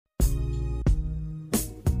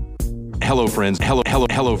Hello, friends.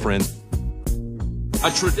 Hello, friends.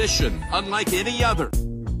 A tradition unlike any other.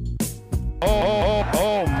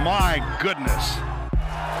 Oh, my goodness.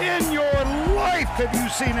 In your life, have you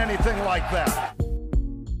seen anything like that?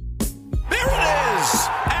 There it is!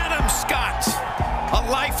 Adam Scott, a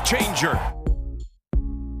life changer.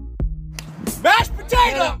 Mashed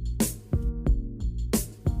potato!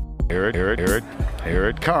 Here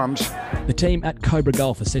it comes. The team at Cobra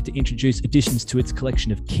Golf are set to introduce additions to its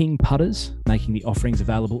collection of King putters, making the offerings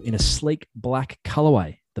available in a sleek black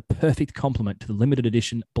colourway, the perfect complement to the limited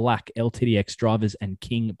edition black LTDX drivers and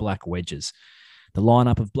King black wedges. The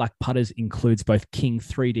lineup of black putters includes both King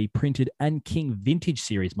 3D printed and King Vintage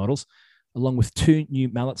Series models, along with two new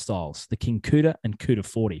mallet styles, the King Cuda and Cuda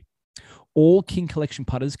 40. All King Collection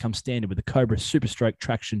putters come standard with the Cobra Super Stroke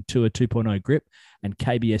Traction Tour 2.0 grip and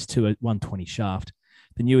KBS Tour 120 shaft.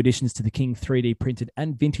 The new additions to the King 3D printed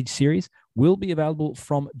and Vintage series will be available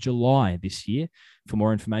from July this year. For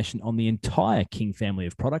more information on the entire King family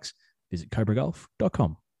of products, visit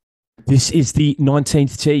cobragolf.com. This is the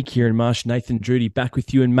 19th tee. Kieran Marsh, Nathan Drudy back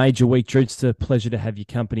with you in Major Week. Drew, it's a pleasure to have your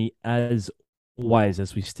company as always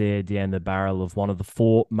as we stare down the barrel of one of the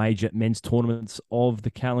four major men's tournaments of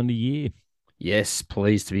the calendar year. Yes,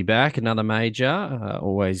 pleased to be back. Another major,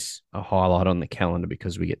 always a highlight on the calendar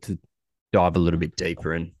because we get to dive a little bit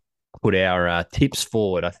deeper and put our tips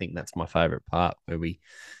forward. I think that's my favourite part, where we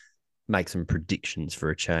make some predictions for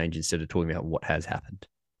a change instead of talking about what has happened.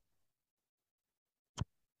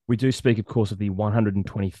 We do speak, of course, of the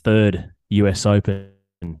 123rd US Open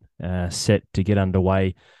set to get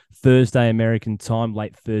underway Thursday American time,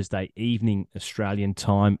 late Thursday evening Australian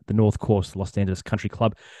time, the North Course of Los Angeles Country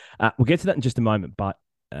Club. We'll get to that in just a moment, but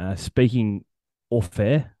speaking off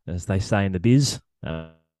air, as they say in the biz,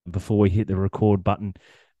 before we hit the record button,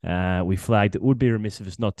 we flagged it would be remiss of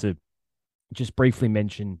us not to just briefly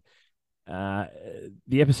mention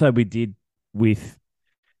the episode we did with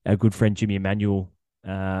our good friend Jimmy Emanuel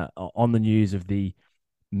on the news of the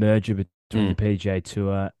merger between the PGA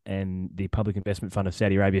Tour and the Public Investment Fund of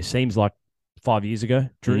Saudi Arabia. Seems like 5 years ago,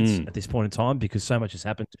 Drew, at this point in time, because so much has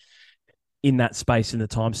happened in that space in the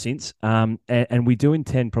time since. And we do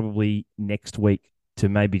intend probably next week to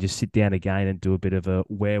maybe just sit down again and do a bit of a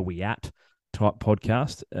where we at type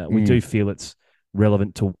podcast. We do feel it's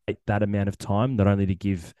relevant to wait that amount of time, not only to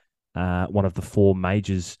give one of the four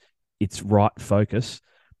majors its right focus,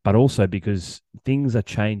 but also because things are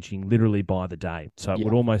changing literally by the day. So it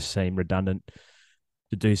would almost seem redundant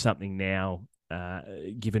to do something now,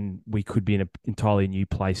 given we could be in an entirely new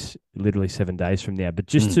place literally 7 days from now. But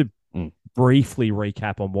just to briefly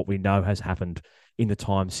recap on what we know has happened in the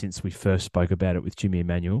time since we first spoke about it with Jimmy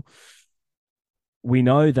Emanuel. We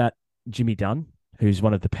know that Jimmy Dunn, who's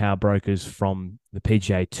one of the power brokers from the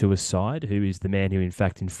PGA Tour side, who is the man who, in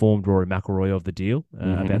fact, informed Rory McIlroy of the deal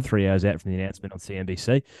about 3 hours out from the announcement on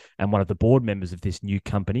CNBC, and one of the board members of this new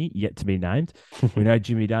company, yet to be named. We know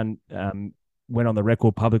Jimmy Dunn went on the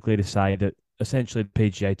record publicly to say that essentially the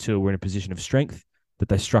PGA Tour were in a position of strength, that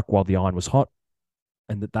they struck while the iron was hot,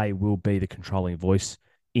 and that they will be the controlling voice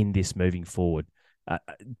in this moving forward.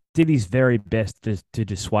 Did his very best to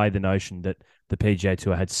dissuade the notion that the PGA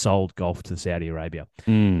Tour had sold golf to Saudi Arabia.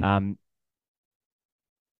 Not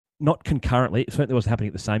concurrently, it certainly wasn't happening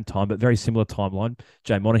at the same time, but very similar timeline.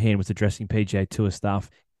 Jay Monahan was addressing PGA Tour staff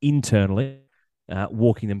internally,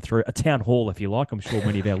 walking them through a town hall, if you like. I'm sure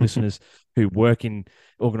many of our listeners who work in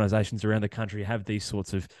organisations around the country have these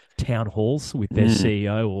sorts of town halls with their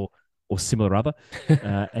CEO or similar other.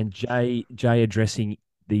 And Jay addressing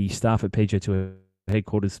the staff at PGA Tour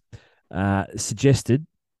headquarters suggested,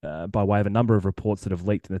 by way of a number of reports that have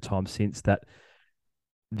leaked in the time since, that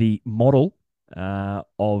the model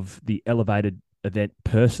of the elevated event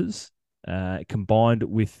purses combined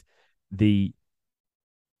with the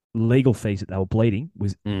legal fees that they were bleeding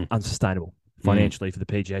was unsustainable financially for the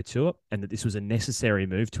PGA Tour, and that this was a necessary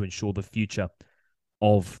move to ensure the future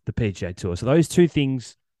of the PGA Tour. So those two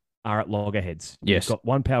things are at loggerheads. Yes. You've got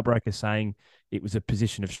one power broker saying it was a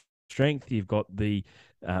position of strength. You've got the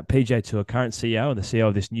PGA Tour current CEO and the CEO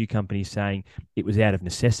of this new company saying it was out of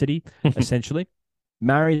necessity, essentially.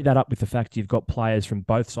 Marry that up with the fact you've got players from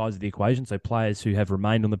both sides of the equation, so players who have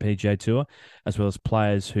remained on the PGA Tour, as well as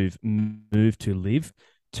players who've moved to live,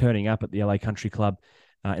 turning up at the LA Country Club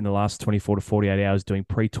in the last 24 to 48 hours doing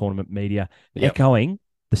pre-tournament media, echoing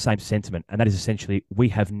the same sentiment. And that is essentially, we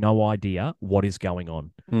have no idea what is going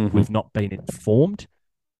on. We've not been informed.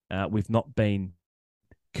 We've not been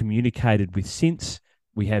communicated with since.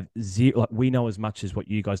 We have zero, like, we know as much as what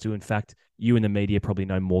you guys do. In fact, you in the media probably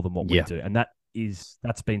know more than what we do. And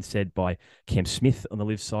that's been said by Cam Smith on the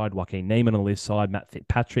live side, Joaquin Neiman on the live side, Matt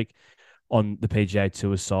Fitzpatrick on the PGA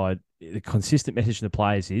Tour side, the consistent message to the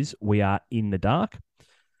players is we are in the dark.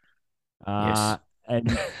 Yes.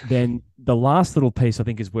 And then the last little piece I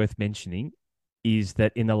think is worth mentioning is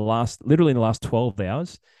that literally in the last 12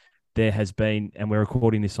 hours, there has been, and we're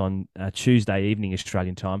recording this on Tuesday evening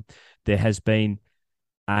Australian time, there has been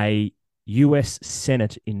a US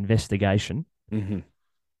Senate investigation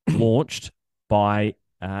launched by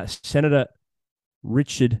Senator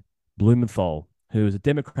Richard Blumenthal, who is a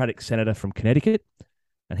Democratic senator from Connecticut,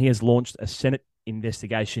 and he has launched a Senate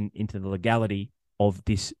investigation into the legality of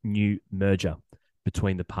this new merger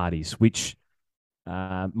between the parties, which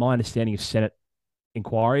my understanding of Senate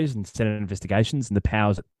inquiries and Senate investigations and the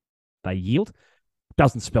powers that they yield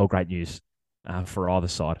doesn't spell great news for either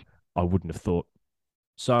side, I wouldn't have thought.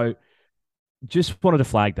 So just wanted to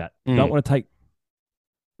flag that. Don't want to take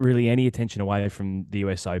really any attention away from the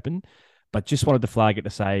US Open, but just wanted to flag it to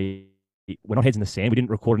say we're not heads in the sand. We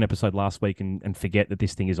didn't record an episode last week and forget that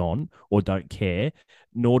this thing is on or don't care,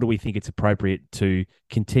 nor do we think it's appropriate to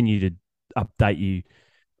continue to update you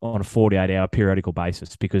on a 48-hour periodical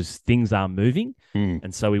basis because things are moving.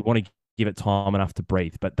 And so we want to give it time enough to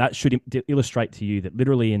breathe. But that should illustrate to you that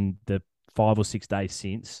literally in the 5 or 6 days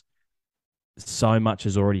since, so much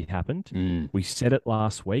has already happened. We said it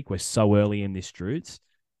last week. We're so early in this, Druids,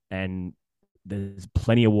 and there's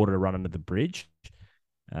plenty of water to run under the bridge.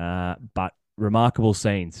 But remarkable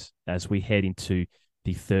scenes as we head into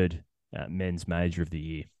the third men's major of the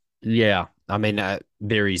year. Yeah, I mean,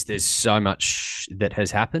 there's so much that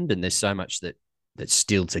has happened, and there's so much that's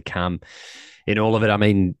still to come in all of it. I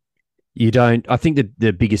mean, I think that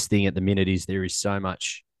the biggest thing at the minute is there is so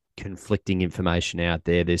much conflicting information out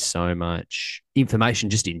there. There's so much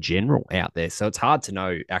information just in general out there. So it's hard to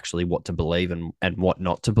know actually what to believe and what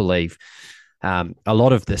not to believe. A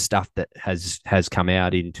lot of the stuff that has come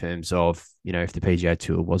out in terms of, if the PGA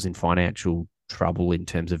Tour was in financial trouble in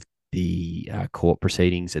terms of the court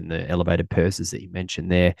proceedings and the elevated purses that you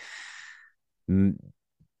mentioned there,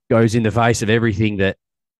 goes in the face of everything that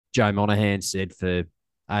Joe Monahan said for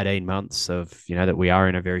 18 months of, that we are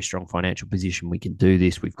in a very strong financial position. We can do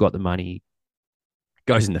this. We've got the money.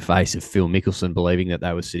 Goes in the face of Phil Mickelson believing that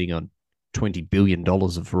they were sitting on $20 billion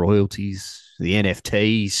of royalties, the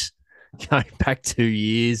NFTs, going back 2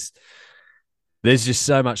 years. There's just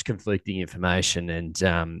so much conflicting information. And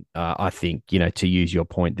I think, to use your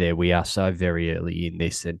point there, we are so very early in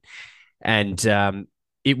this and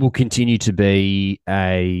it will continue to be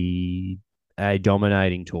a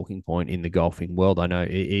dominating talking point in the golfing world. I know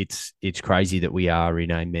it's crazy that we are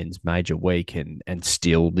in a men's major week and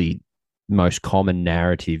still the most common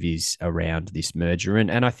narrative is around this merger.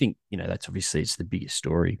 And I think, that's obviously it's the biggest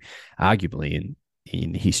story, arguably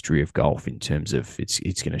in the history of golf in terms of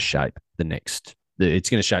it's going to shape the next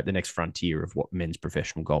frontier of what men's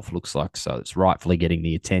professional golf looks like. So it's rightfully getting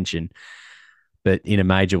the attention. But in a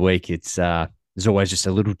major week, there's always just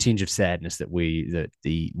a little tinge of sadness that we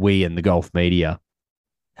and the golf media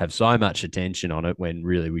have so much attention on it when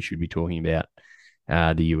really we should be talking about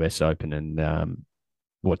the US Open and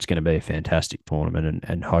what's going to be a fantastic tournament.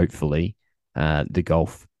 And hopefully the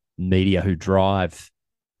golf media who drive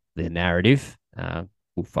the narrative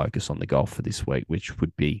will focus on the golf for this week, which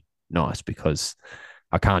would be nice because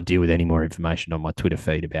I can't deal with any more information on my Twitter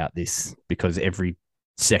feed about this because every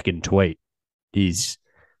second tweet is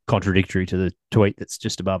contradictory to the tweet that's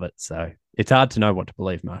just above it. So it's hard to know what to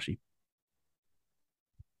believe, Marshy.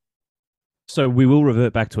 So we will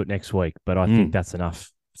revert back to it next week, but I think that's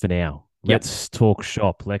enough for now. Yep. Let's talk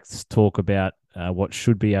shop. Let's talk about what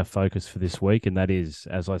should be our focus for this week, and that is,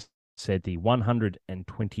 as I said, the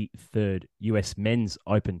 123rd US Men's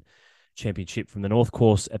Open Championship from the North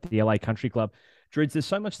Course at the LA Country Club. Druids, there's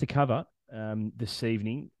so much to cover this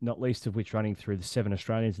evening, not least of which running through the 7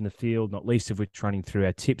 Australians in the field, not least of which running through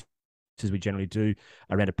our tips, as we generally do,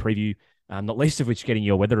 around a preview, not least of which getting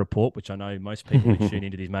your weather report, which I know most people who tune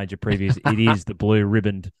into these major previews, it is the blue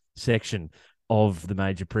ribboned section of the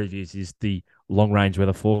major previews, is the long-range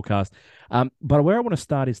weather forecast. But where I want to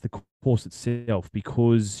start is the course itself,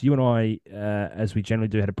 because you and I, as we generally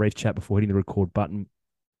do, had a brief chat before hitting the record button,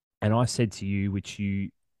 and I said to you, which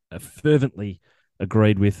you fervently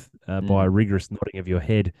agreed with by a rigorous nodding of your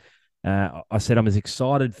head, I said I'm as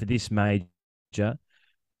excited for this major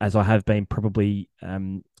as I have been probably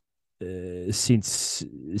since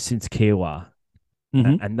Kiawah.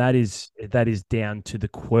 And that is down to the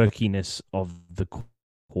quirkiness of the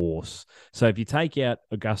course. So if you take out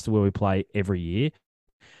Augusta, where we play every year,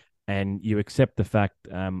 and you accept the fact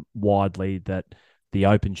widely that the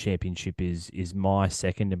Open Championship is my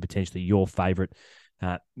second and potentially your favourite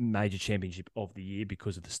major championship of the year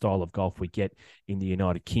because of the style of golf we get in the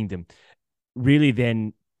United Kingdom, really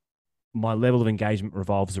then my level of engagement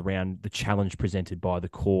revolves around the challenge presented by the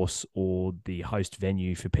course or the host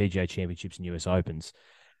venue for PGA Championships and US Opens.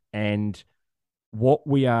 And what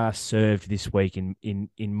we are served this week, in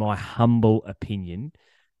my humble opinion,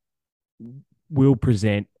 will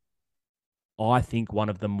present, I think, one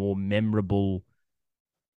of the more memorable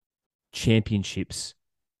championships,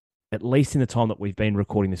 at least in the time that we've been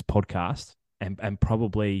recording this podcast, and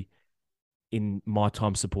probably in my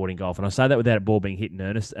time supporting golf. And I say that without a ball being hit in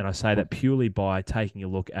earnest, and I say that purely by taking a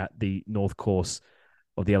look at the North Course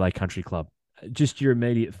of the LA Country Club. Just your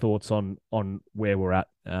immediate thoughts on where we're at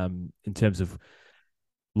in terms of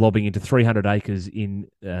lobbing into 300 acres in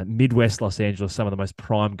Midwest Los Angeles, some of the most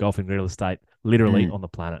prime golfing real estate literally on the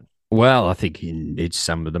planet. Well, I think it's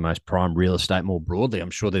some of the most prime real estate more broadly.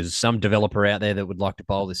 I'm sure there's some developer out there that would like to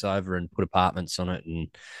bowl this over and put apartments on it and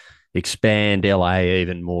expand LA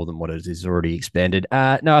even more than what it is already expanded.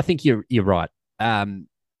 No, I think you're right. I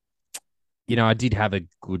did have a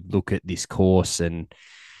good look at this course, and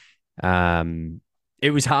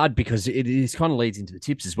it was hard because it kind of leads into the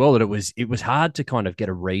tips as well, that it was hard to kind of get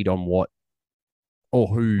a read on what or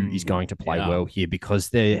who is going to play well here, because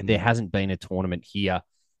there hasn't been a tournament here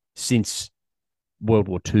since World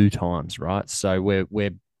War II times, right? So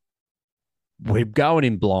we're going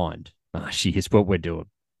in blind. Here's what we're doing.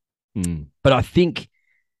 But I think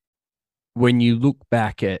when you look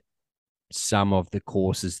back at some of the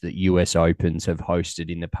courses that US Opens have hosted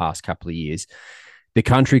in the past couple of years, the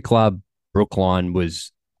Country Club Brookline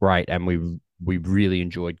was great, and we really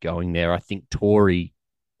enjoyed going there. I think Torrey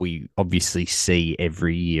we obviously see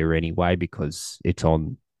every year anyway because it's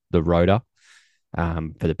on the rota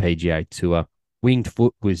for the PGA Tour. Winged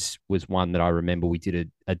Foot was one that I remember we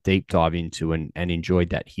did a deep dive into and enjoyed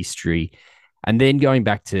that history. And then going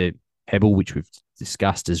back to Pebble, which we've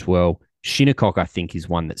discussed as well, Shinnecock, I think, is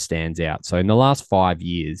one that stands out. So in the last 5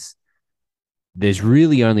 years, there's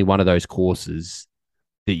really only one of those courses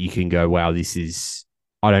that you can go, wow, this is,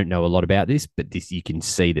 I don't know a lot about this, but this, you can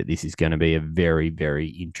see that this is going to be a very, very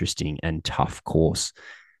interesting and tough course.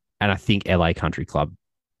 And I think LA Country Club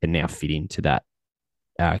can now fit into that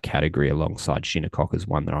category alongside Shinnecock as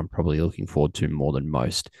one that I'm probably looking forward to more than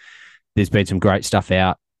most. There's been some great stuff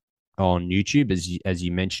out on YouTube. As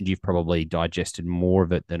you mentioned, you've probably digested more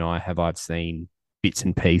of it than I have. I've seen bits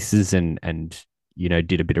and pieces and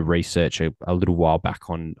did a bit of research a little while back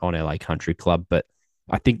on LA Country Club. But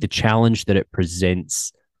I think the challenge that it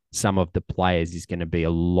presents some of the players is going to be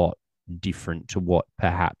a lot different to what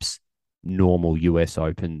perhaps normal US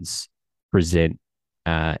Opens present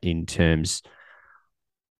in terms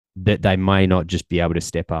that they may not just be able to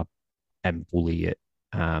step up and bully it.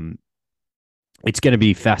 It's going to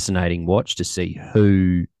be fascinating watch to see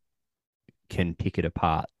who can pick it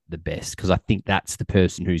apart the best, because I think that's the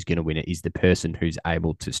person who's going to win it, is the person who's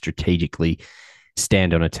able to strategically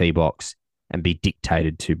stand on a tee box and be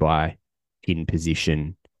dictated to by pin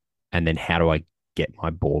position, and then how do I get my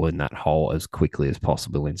ball in that hole as quickly as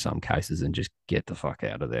possible in some cases and just get the fuck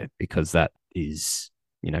out of there, because that is,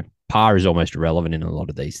 par is almost irrelevant in a lot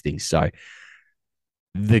of these things. So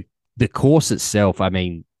the course itself, I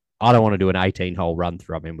mean, I don't want to do an 18-hole run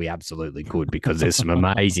through. I mean, we absolutely could, because there's some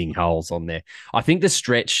amazing holes on there. I think the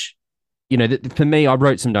stretch, for me, I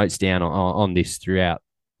wrote some notes down on this throughout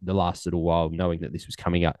the last little while, knowing that this was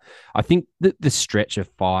coming up. I think that the stretch of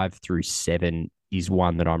 5 through 7 is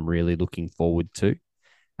one that I'm really looking forward to.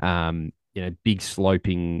 Big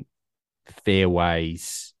sloping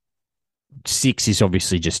fairways. 6 is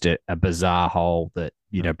obviously just a bizarre hole that,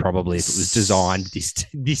 probably if it was designed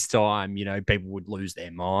this time, people would lose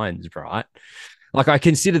their minds, right? Like, I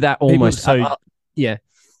consider that almost... yeah.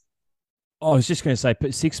 I was just going to say,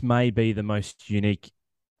 but 6 may be the most unique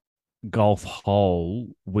golf hole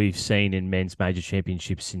we've seen in men's major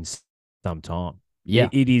championships since some time. Yeah.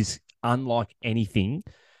 It is unlike anything.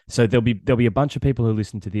 So there'll be a bunch of people who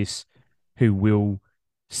listen to this who will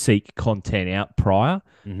seek content out prior.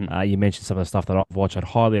 Mm-hmm. You mentioned some of the stuff that I've watched. I'd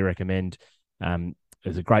highly recommend.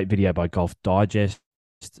 There's a great video by Golf Digest,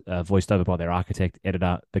 voiced over by their architect,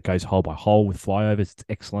 editor, that goes hole by hole with flyovers. It's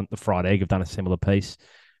excellent. The Fried Egg have done a similar piece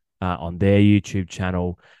on their YouTube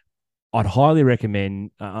channel. I'd highly recommend.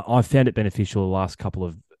 I've found it beneficial the last couple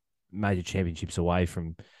of major championships away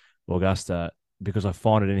from Augusta, because I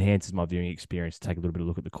find it enhances my viewing experience to take a little bit of a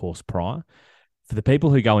look at the course prior. For the people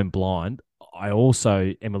who go in blind, I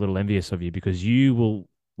also am a little envious of you, because you will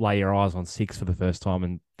lay your eyes on 6 for the first time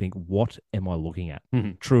and think, what am I looking at?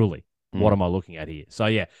 Mm-hmm. Truly, what am I looking at here? So,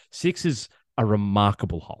 yeah, 6 is a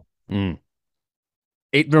remarkable hole.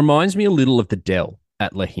 It reminds me a little of the Dell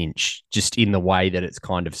at La Hinch, just in the way that it's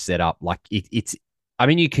kind of set up. Like it's I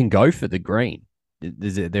mean, you can go for the green.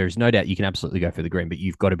 There's no doubt you can absolutely go for the green, but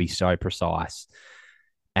you've got to be so precise.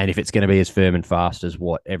 And if it's going to be as firm and fast as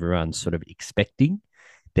what everyone's sort of expecting,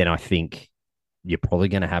 then I think you're probably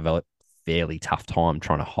going to have a fairly tough time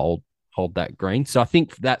trying to hold that green. So I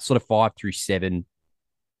think that sort of 5 through 7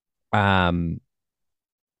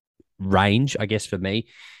 range, I guess for me,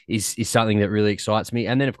 is something that really excites me.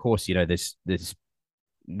 And then of course, there's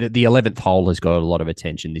the 11th hole has got a lot of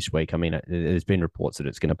attention this week. I mean, there's been reports that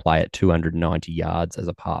it's going to play at 290 yards as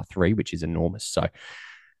a par 3, which is enormous. So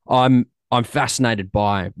I'm fascinated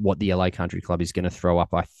by what the LA Country Club is going to throw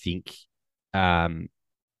up. I think, I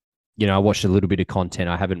watched a little bit of content.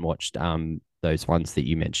 I haven't watched those ones that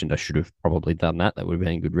you mentioned. I should have probably done that. That would have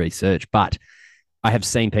been good research. But I have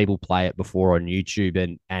seen people play it before on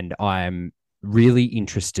YouTube, and I am really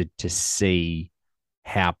interested to see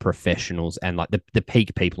how professionals and like the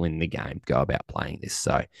peak people in the game go about playing this.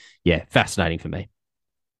 So yeah, fascinating for me.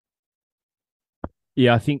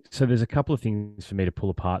 Yeah, I think so. There's a couple of things for me to pull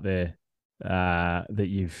apart there that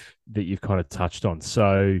you've kind of touched on.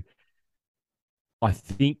 So I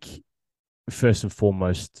think first and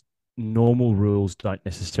foremost, normal rules don't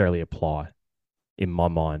necessarily apply in my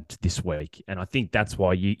mind this week. And I think that's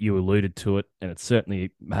why you alluded to it, and it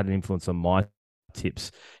certainly had an influence on my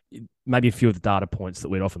tips. Maybe a few of the data points that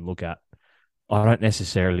we'd often look at. I don't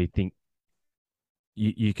necessarily think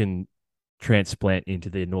you can transplant into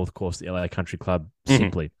the North Course, the LA Country Club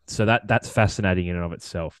simply. So that's fascinating in and of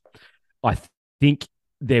itself. I think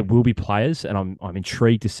there will be players, and I'm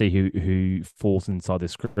intrigued to see who falls inside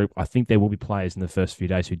this group. I think there will be players in the first few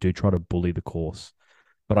days who do try to bully the course.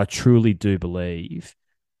 But I truly do believe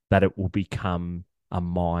that it will become a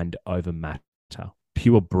mind over matter.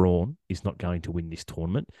 Pure brawn is not going to win this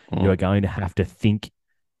tournament. You are going to have to think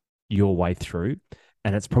your way through.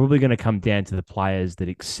 And it's probably going to come down to the players that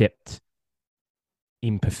accept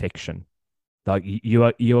imperfection. Like you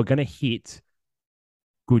are going to hit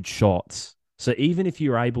good shots. So even if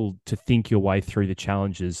you're able to think your way through the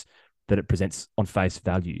challenges that it presents on face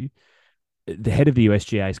value, the head of the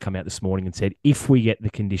USGA has come out this morning and said, if we get the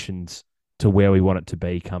conditions to where we want it to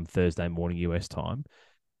be come Thursday morning US time,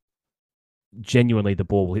 genuinely the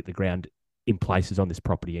ball will hit the ground in places on this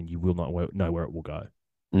property and you will not know where it will go.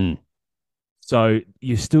 So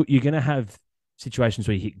you're going to have situations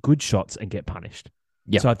where you hit good shots and get punished.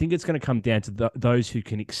 So I think it's going to come down to those who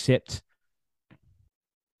can accept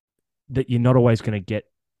that you're not always going to get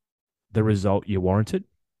the result you warranted.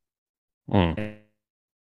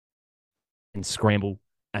 And scramble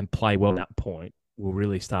and play well at that point will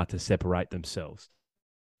really start to separate themselves.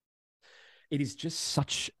 It is just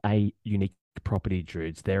such a unique property,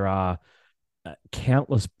 Drudes. There are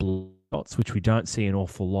countless shots, which we don't see an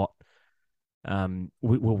awful lot.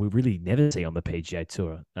 We really never see on the PGA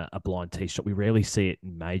Tour a blind tee shot. We rarely see it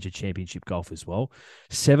in major championship golf as well.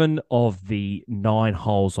 7 of the 9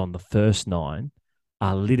 holes on the first 9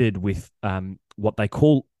 are littered with what they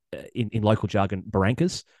call, in local jargon,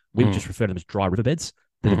 barrancas. We just refer to them as dry riverbeds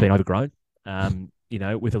that have been overgrown,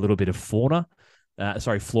 with a little bit of flora,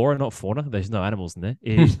 not fauna. There's no animals in there.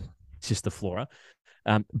 It's just the flora.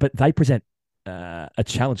 But they present a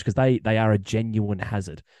challenge because they are a genuine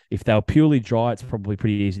hazard. If they were purely dry, it's probably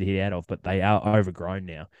pretty easy to hit out of, but they are overgrown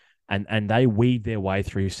now. And they weed their way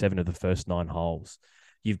through 7 of the first 9 holes.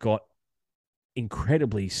 You've got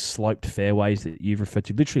incredibly sloped fairways that you've referred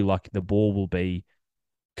to. Literally, like the ball will be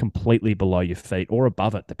completely below your feet or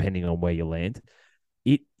above it, depending on where you land.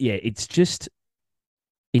 It's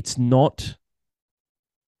not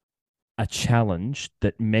a challenge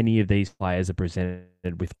that many of these players are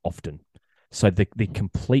presented with often. So the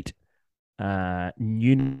complete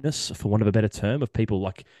newness, for want of a better term, of people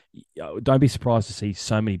like, don't be surprised to see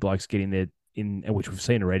so many blokes get in there, which we've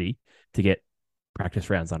seen already, to get practice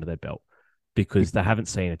rounds under their belt because they haven't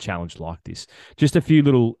seen a challenge like this. Just a few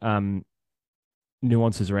little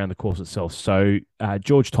nuances around the course itself. So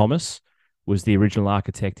George Thomas was the original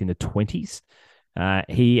architect in the 20s.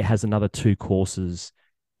 He has another 2 courses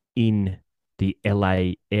in the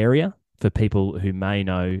LA area for people who may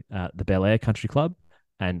know the Bel Air Country Club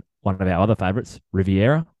and one of our other favorites,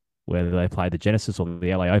 Riviera, where they play the Genesis or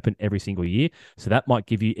the LA Open every single year. So that might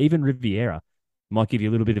give you, even Riviera, might give you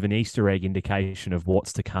a little bit of an Easter egg indication of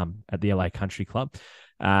what's to come at the LA Country Club.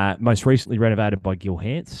 Most recently renovated by Gil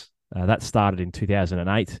Hance. That started in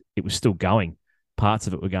 2008. It was still going. Parts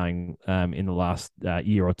of it were going in the last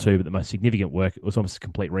year or two, but the most significant work, it was almost a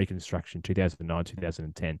complete reconstruction, 2009,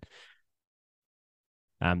 2010.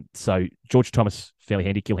 So George Thomas, fairly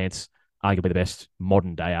handy. Gil Hance, arguably the best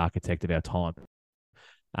modern day architect of our time.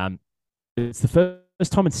 It's the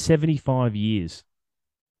first time in 75 years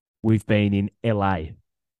we've been in LA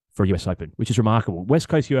for a US Open, which is remarkable. West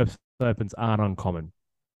Coast US Opens aren't uncommon.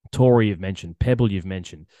 Torrey you've mentioned, Pebble you've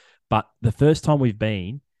mentioned, but the first time we've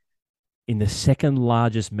been in the second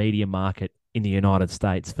largest media market in the United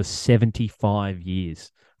States for 75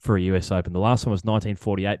 years for a US Open. The last one was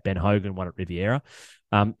 1948. Ben Hogan won at Riviera.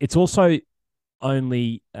 It's also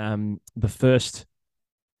only the first,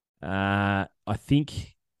 I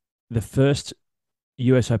think, the first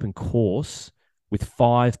US Open course with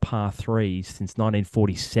 5 par threes since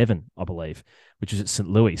 1947, I believe, which was at St.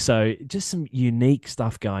 Louis. So just some unique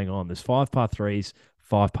stuff going on. There's 5 par threes,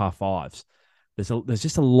 5 par fives. There's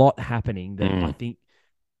just a lot happening that I think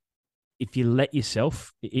if you let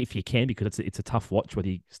yourself, if you can, because it's a tough watch, whether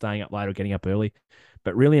you're staying up late or getting up early,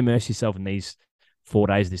 but really immerse yourself in these 4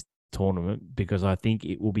 days of this tournament, because I think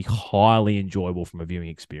it will be highly enjoyable from a viewing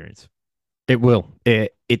experience. It will.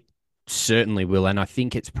 It certainly will. And I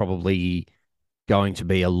think it's probably going to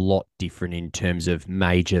be a lot different in terms of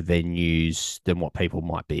major venues than what people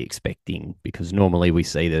might be expecting, because normally we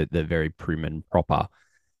see the very prim and proper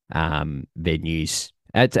venues.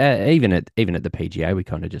 Even at the PGA, we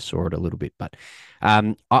kind of just saw it a little bit. But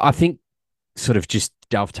I think sort of just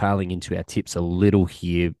dovetailing into our tips a little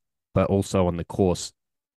here, but also on the course,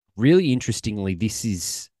 really interestingly, this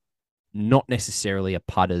is not necessarily a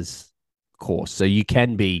putter's course. So you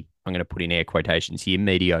can be, I'm going to put in air quotations here,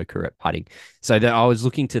 mediocre at putting. So I was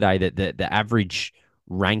looking today that the average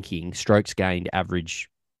ranking, strokes gained average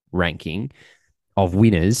ranking of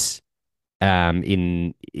winners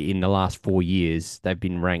in the last 4 years, they've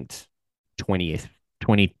been ranked 20th,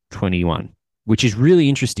 2021, which is really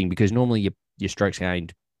interesting because normally your strokes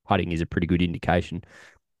gained putting is a pretty good indication.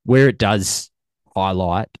 Where it does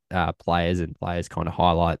highlight players, and players kind of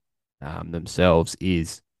highlight themselves,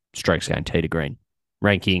 is strokes gained tee to green,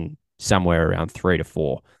 ranking somewhere around 3 to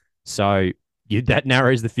 4. So that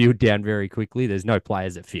narrows the field down very quickly. There's no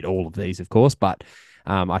players that fit all of these, of course, but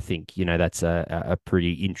I think, that's a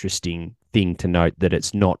pretty interesting thing to note, that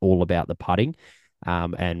it's not all about the putting.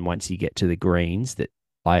 And once you get to the greens, that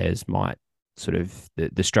players might sort of,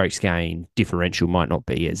 the strokes gain differential might not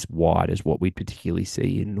be as wide as what we particularly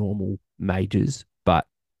see in normal majors, but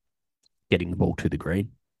getting the ball to the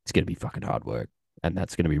green, it's going to be fucking hard work. And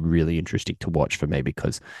that's going to be really interesting to watch for me,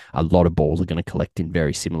 because a lot of balls are going to collect in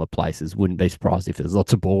very similar places. Wouldn't be surprised if there's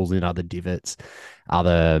lots of balls in other divots,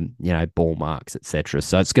 other, ball marks, etc.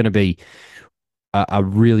 So it's going to be a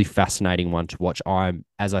really fascinating one to watch.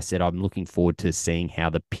 As I said, I'm looking forward to seeing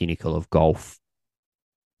how the pinnacle of golf,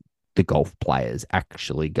 the golf players,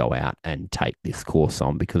 actually go out and take this course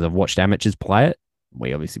on, because I've watched amateurs play it.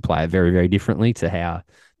 We obviously play it very, very differently to how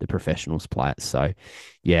the professionals play it. So,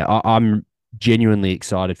 yeah, I'm genuinely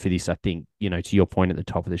excited for this. I think, to your point at the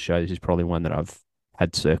top of the show, this is probably one that I've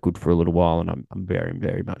had circled for a little while, and I'm very,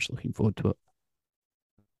 very much looking forward to it.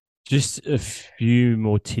 Just a few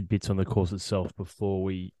more tidbits on the course itself before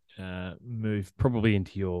we move probably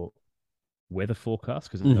into your weather forecast,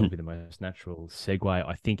 because that'll be the most natural segue,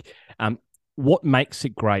 I think. What makes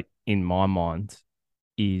it great in my mind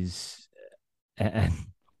is, and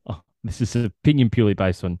this is an opinion purely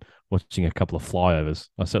based on watching a couple of flyovers.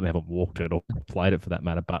 I certainly haven't walked it or played it for that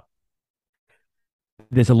matter, but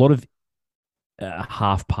there's a lot of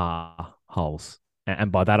half par holes.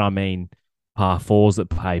 And by that, I mean par fours that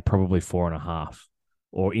pay probably 4.5,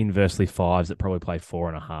 or inversely fives that probably play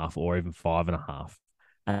 4.5, or even 5.5.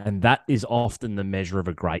 And that is often the measure of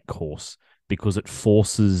a great course, because it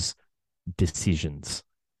forces decisions.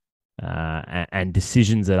 And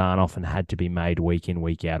decisions that aren't often had to be made week in,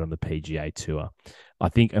 week out on the PGA Tour. I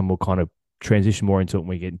think, and we'll kind of transition more into it when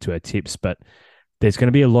we get into our tips, but there's going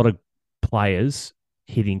to be a lot of players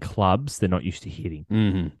hitting clubs they're not used to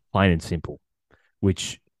hitting, plain and simple,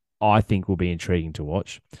 which I think will be intriguing to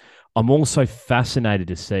watch. I'm also fascinated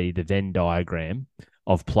to see the Venn diagram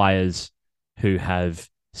of players who have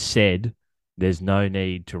said there's no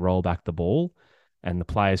need to roll back the ball, and the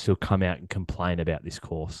players who'll come out and complain about this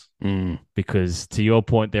course. Because to your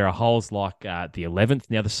point, there are holes like the 11th.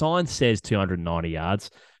 Now, the sign says 290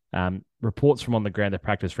 yards. Reports from on the ground, the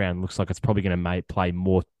practice round looks like it's probably going to play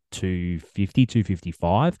more 250,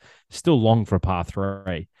 255. Still long for a par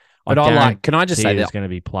 3. But can I just say there's going to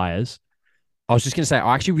be players. I was just going to say,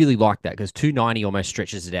 I actually really like that, because 290 almost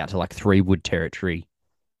stretches it out to like 3 wood territory.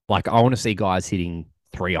 Like, I want to see guys hitting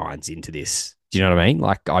 3 irons into this. Do you know what I mean?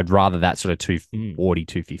 Like, I'd rather that sort of 240,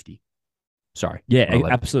 250. Sorry. Yeah,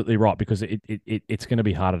 absolutely right, because it's going to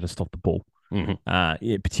be harder to stop the ball,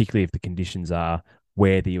 particularly if the conditions are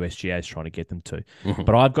where the USGA is trying to get them to.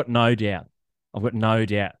 But I've got no doubt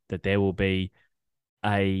that there will be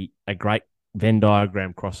a great Venn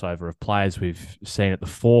diagram crossover of players we've seen at the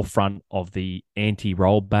forefront of the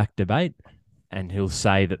anti-rollback debate, and he'll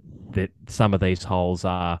say that some of these holes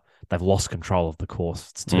they've lost control of the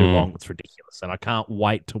course. It's too long. It's ridiculous, and I can't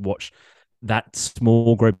wait to watch that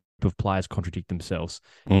small group of players contradict themselves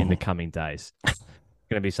in the coming days. It's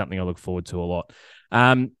going to be something I look forward to a lot.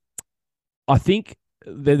 I think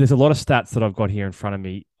there's a lot of stats that I've got here in front of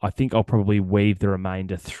me. I think I'll probably weave the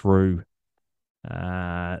remainder through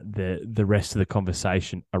the rest of the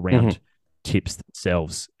conversation around tips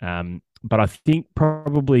themselves. But I think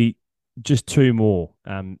probably just two more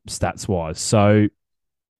stats wise. So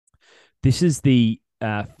this is the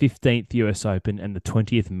 15th US Open and the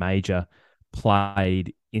 20th major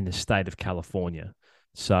played in the state of California.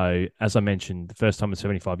 So as I mentioned, the first time in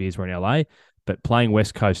 75 years we're in LA, but playing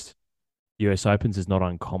West Coast US Opens is not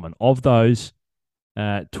uncommon. Of those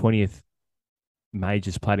 20th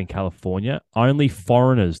majors played in California, only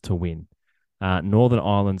foreigners to win. Northern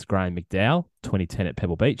Ireland's Graham McDowell, 2010 at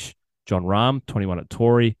Pebble Beach. John Rahm, 21 at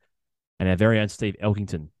Torrey. And our very own Steve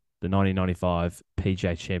Elkington, the 1995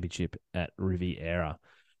 PGA Championship at Riviera.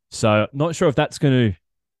 So not sure if that's going to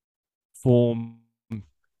form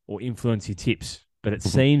or influence your tips, but it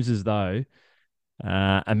seems as though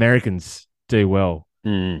Americans do well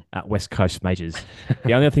at West Coast majors.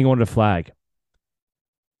 The only other thing I wanted to flag,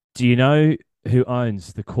 do you know who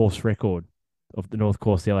owns the course record of the North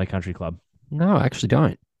Course, the LA Country Club? No, I actually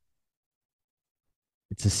don't.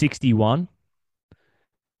 It's a 61.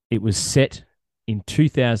 It was set in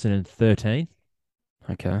 2013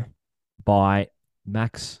 Okay. by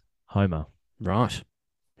Max Homa. Right.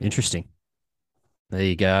 Interesting. There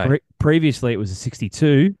you go. Previously, it was a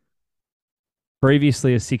 62.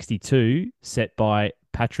 Previously, a 62 set by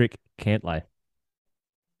Patrick Cantlay.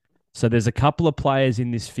 So there's a couple of players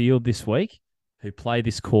in this field this week who play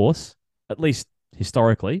this course, at least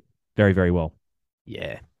historically, very, very well.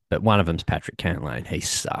 Yeah. But one of them's Patrick Cantlay, and he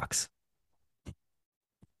sucks.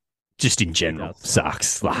 Just in general,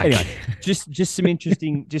 sucks. Like, anyway, just some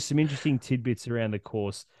interesting tidbits around the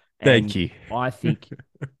course. Thank you. I think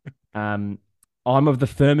I'm of the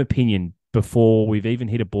firm opinion, before we've even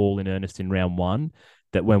hit a ball in earnest in round one,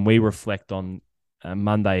 that when we reflect on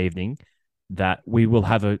Monday evening, that we will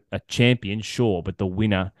have a champion, sure, but the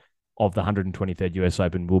winner of the 123rd US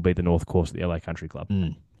Open will be the North Course at the LA Country Club.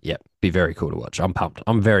 Yep, be very cool to watch. I'm pumped.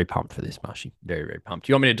 I'm very pumped for this, Marshy. Very, very pumped.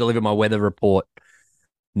 You want me to deliver my weather report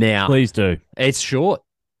now? Please do. It's short.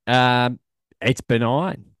 It's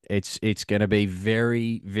benign. It's going to be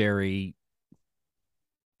very, very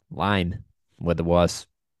lame weather-wise.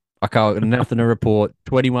 I got nothing to report.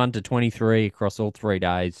 21 to 23 across all 3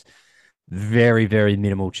 days. Very, very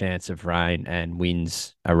minimal chance of rain, and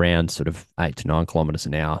winds around sort of 8 to 9 kilometers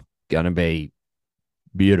an hour. Going to be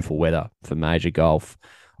beautiful weather for major golf.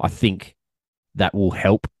 I think that will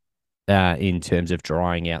help in terms of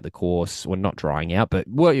drying out the course. Well, not drying out, but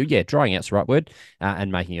drying out's the right word,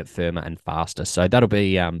 and making it firmer and faster. So that'll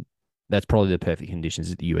be that's probably the perfect conditions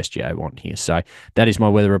that the USGA want here. So that is my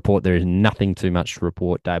weather report. There is nothing too much to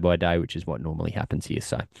report day by day, which is what normally happens here.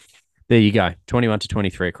 So there you go. 21 to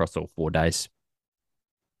 23 across all 4 days.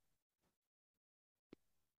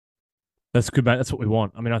 That's good, mate. That's what we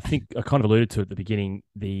want. I mean, I think I kind of alluded to it at the beginning.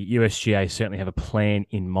 The USGA certainly have a plan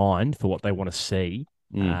in mind for what they want to see.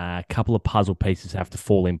 A couple of puzzle pieces have to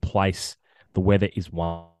fall in place. The weather is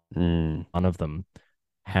one of them.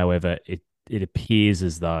 However, it appears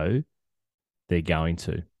as though they're going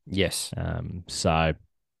to. Yes. So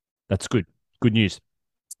that's good. Good news.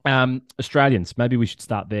 Australians, maybe we should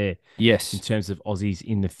start there. Yes. In terms of Aussies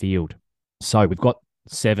in the field. So we've got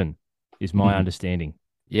 7, is my understanding.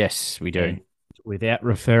 Yes, we do. And without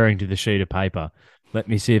referring to the sheet of paper, let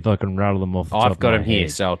me see if I can rattle them off. I've got them here,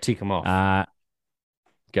 so I'll tick them off.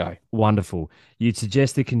 Go. Wonderful. You'd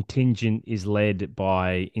suggest the contingent is led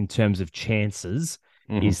by, in terms of chances,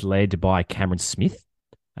 is led by Cameron Smith.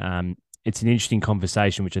 It's an interesting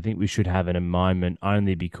conversation, which I think we should have in a moment,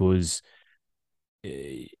 only because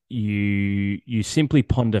you simply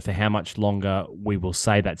ponder for how much longer we will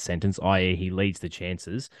say that sentence, i.e. he leads the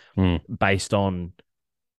chances, based on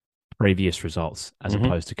previous results as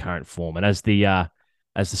opposed to current form. And as the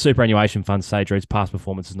superannuation funds say, Drew's past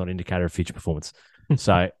performance is not an indicator of future performance.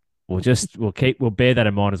 So we'll bear that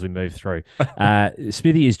in mind as we move through.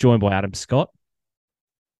 Smithy is joined by Adam Scott.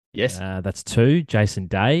 Yes. That's 2. Jason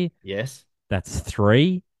Day. Yes. That's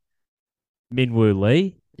 3. Minwoo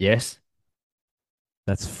Lee. Yes.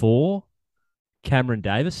 That's 4. Cameron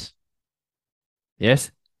Davis.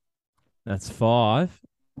 Yes. That's 5.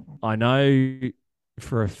 I know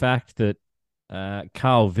for a fact that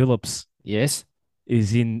Carl Phillips yes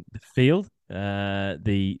is in the field,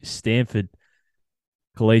 the Stanford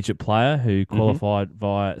collegiate player who Mm-hmm. qualified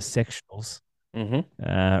via sectionals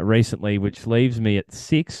Mm-hmm. recently, which leaves me at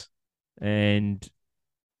 6 and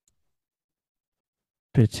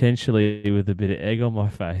potentially with a bit of egg on my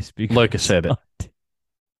face Lucas because, Herbert.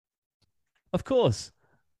 of course,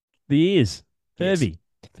 the ears. Yes. Herbie.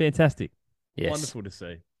 Fantastic. Yes. Wonderful to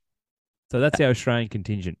see. So that's our Australian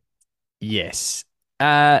contingent. Yes.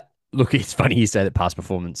 Look, it's funny you say that past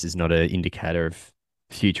performance is not an indicator of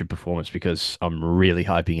future performance because I'm really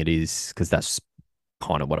hoping it is because that's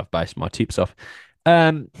kind of what I've based my tips off.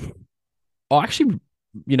 Um, I actually,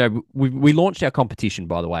 we launched our competition,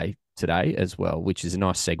 by the way, today as well, which is a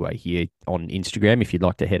nice segue here on Instagram. If you'd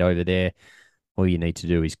like to head over there, all you need to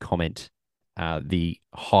do is comment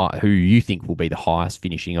who you think will be the highest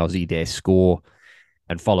finishing Aussie, their score,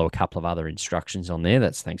 and follow a couple of other instructions on there.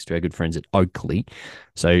 That's thanks to our good friends at Oakley.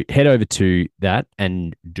 So head over to that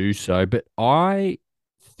and do so. But I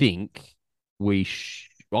think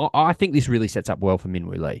I think this really sets up well for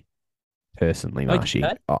Minwoo Lee, personally, Marshy.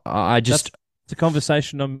 Okay. I just It's a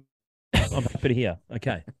conversation I'm happy to hear.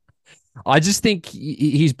 Okay. I just think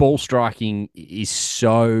his ball striking is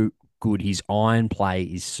so good. His iron play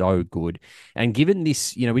is so good. And given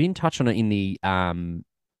this, we didn't touch on it in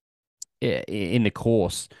the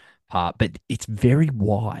course part, but it's very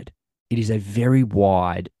wide. It is a very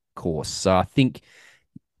wide course. So I think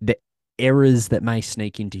the errors that may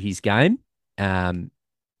sneak into his game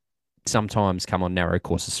sometimes come on narrow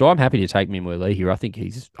courses. So I'm happy to take Minwoo Lee here. I think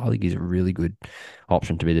he's a really good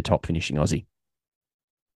option to be the top finishing Aussie.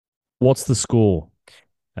 What's the score?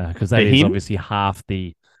 Because that For is him? obviously half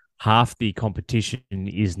the competition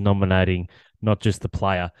is nominating not just the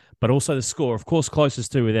player, but also the score. Of course,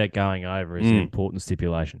 closest to without going over is an important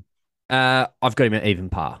stipulation. I've got him at even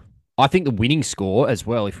par. I think the winning score as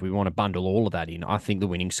well, if we want to bundle all of that in, I think the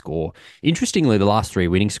winning score, interestingly, the last 3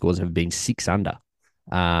 winning scores have been 6 under.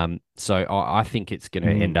 So I think it's going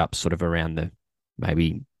to end up sort of around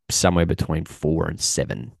maybe somewhere between 4 and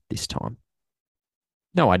 7 this time.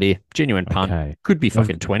 No idea. Genuine punt. Okay. Could be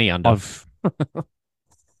fucking 20 under.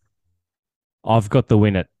 I've got the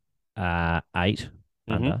win at 8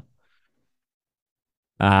 under.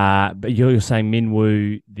 But you're saying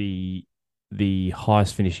Minwoo, the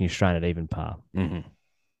highest finishing Australian at even par. Mm-hmm.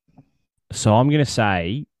 So I'm going to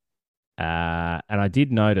say, and I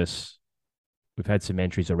did notice we've had some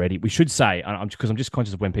entries already. We should say, because I'm just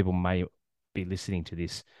conscious of when people may be listening to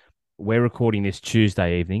this. We're recording this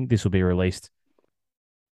Tuesday evening. This will be released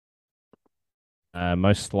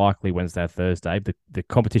most likely Wednesday or Thursday. The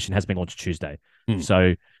competition has been launched Tuesday.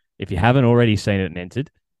 So if you haven't already seen it and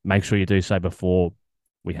entered, make sure you do so before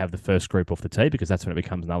we have the first group off the tee, because that's when it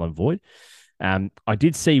becomes null and void. I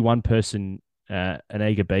did see one person, an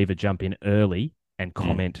eager beaver, jump in early and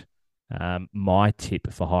comment my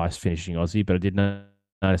tip for highest finishing Aussie, but I did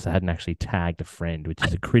notice I hadn't actually tagged a friend, which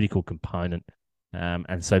is a critical component.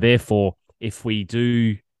 And so therefore, if we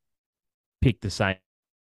do pick the same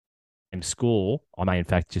score, I may in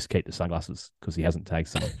fact just keep the sunglasses because he hasn't tagged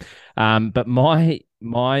someone. But my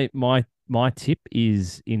tip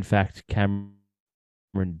is in fact Cameron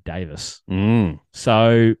Davis.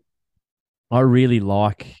 So I really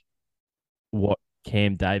like what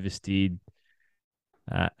Cam Davis did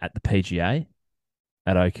at the PGA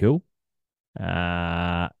at Oak Hill.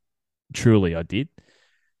 Truly, I did.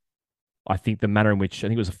 I think the manner in which, I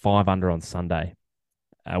think it was a 5 under on Sunday,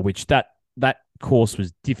 which that course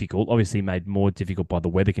was difficult, obviously made more difficult by the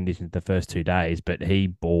weather conditions the first 2 days, but he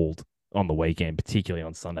balled on the weekend, particularly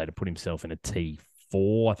on Sunday, to put himself in a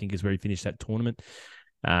T4, I think is where he finished that tournament.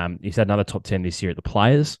 He's had another top 10 this year at the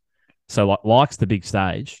Players. So likes the big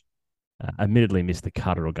stage. Admittedly missed the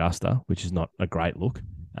cut at Augusta, which is not a great look.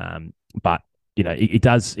 But, he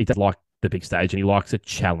does like the big stage and he likes a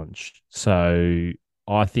challenge. So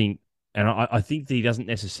I think, and I think that he doesn't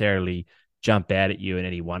necessarily jump out at you in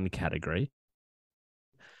any one category,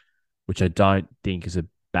 which I don't think is a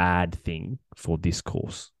bad thing for this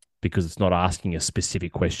course because it's not asking a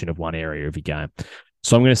specific question of one area of your game.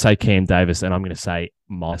 So I'm going to say Cam Davis and I'm going to say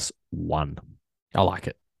 -1. I like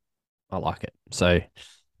it. So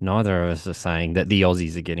neither of us are saying that the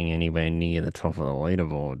Aussies are getting anywhere near the top of the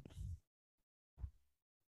leaderboard.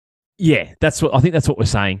 Yeah, I think that's what we're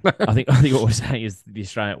saying. I think what we're saying is the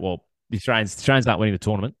Australians aren't winning the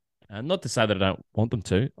tournament. Not to say that I don't want them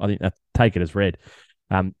to. I think take it as read.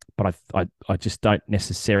 But I just don't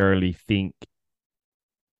necessarily think,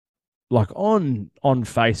 like on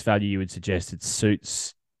face value, you would suggest it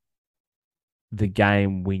suits the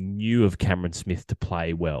game we knew of Cameron Smith to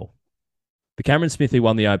play well. The Cameron Smith who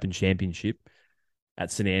won the Open Championship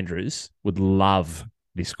at St Andrews would love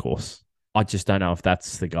this course. I just don't know if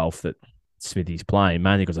that's the golf that Smithy's playing,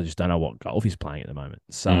 mainly because I just don't know what golf he's playing at the moment.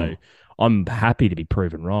 So I'm happy to be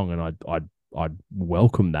proven wrong, and I'd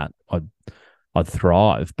welcome that. I'd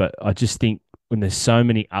thrive, but I just think when there's so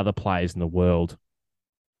many other players in the world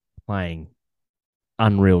playing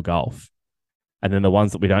unreal golf, and then the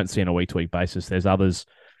ones that we don't see on a week-to-week basis, there's others,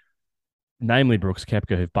 namely Brooks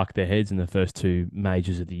Koepka, who've bucked their heads in the first two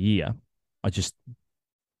majors of the year. I just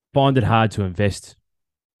find it hard to invest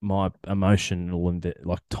my emotional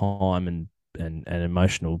like time and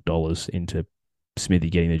emotional dollars into Smithy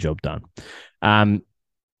getting the job done.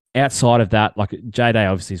 Outside of that, like J Day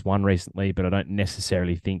obviously has won recently, but I don't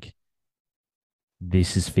necessarily think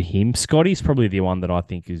this is for him. Scotty's probably the one that I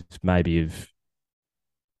think is maybe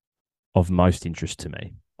of most interest to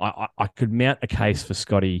me. I could mount a case for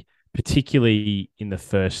Scotty, particularly in the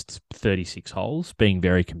first 36 holes, being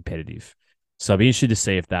very competitive. So I'd be interested to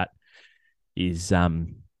see if that is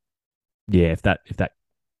if that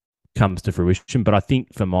comes to fruition. But I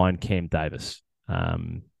think for mine, Cam Davis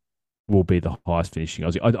will be the highest finishing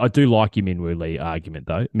Aussie. I do like your Minwoo Lee argument,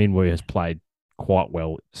 though. Minwoo has played quite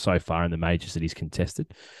well so far in the majors that he's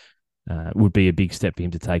contested. Would be a big step for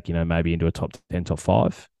him to take, maybe into a top 10, top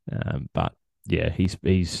 5. But yeah, he's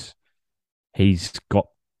got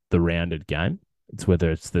the rounded game. It's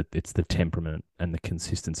whether it's the temperament and the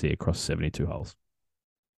consistency across 72 holes.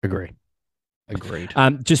 Agreed.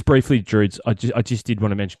 Just briefly, Druids, I just did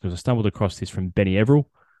want to mention, because I stumbled across this from Benny Everill,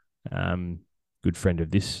 good friend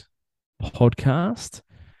of this podcast.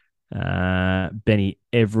 Benny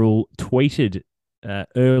Everill tweeted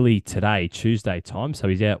early today, Tuesday time, so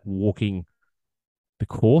he's out walking the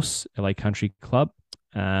course, LA Country Club.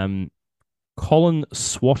 Colin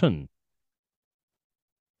Swatton,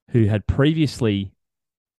 who had previously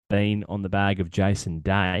been on the bag of Jason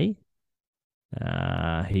Day,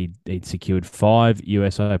 he'd secured 5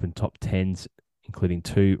 US Open top 10s, including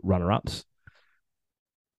 2 runner-ups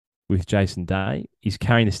with Jason Day. He's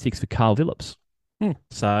carrying the sticks for Carl Phillips.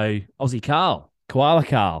 So Aussie Carl, Koala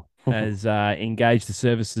Carl, has engaged the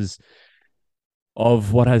services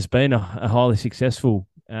of what has been a highly successful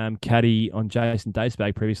caddy on Jason Day's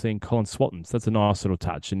bag previously, and Colin Swatton. So that's a nice little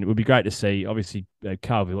touch, and it would be great to see. Obviously,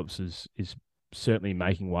 Carl Phillips is certainly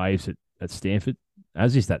making waves at Stanford,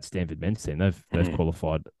 as is that Stanford men's team. They've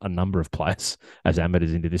qualified a number of players as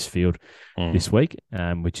amateurs into this field this week,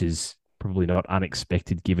 which is probably not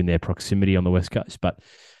unexpected given their proximity on the West Coast. But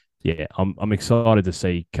yeah, I'm excited to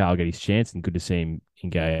see Carl get his chance, and good to see him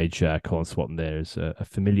engage Colin Swatton there as a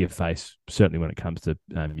familiar face, certainly when it comes to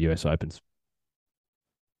US Opens.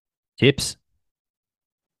 Tips?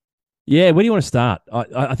 Yeah, where do you want to start?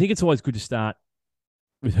 I think it's always good to start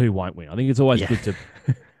with who won't win. I think it's always good to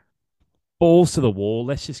balls to the wall.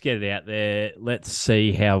 Let's just get it out there. Let's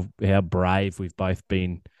see how brave we've both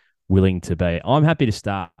been willing to be. I'm happy to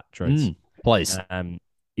start, Drews. Please.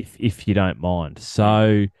 If you don't mind.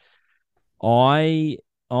 So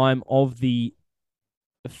I'm of the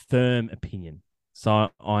firm opinion. So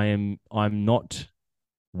I'm not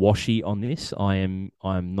washy on this. I'm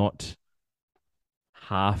not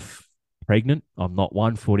half pregnant. I'm not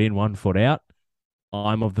 1 foot in, 1 foot out.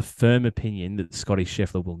 I'm of the firm opinion that Scotty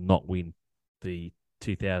Scheffler will not win the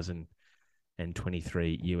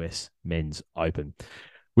 2023 US Men's Open,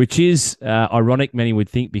 which is ironic, many would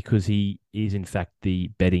think, because he is in fact the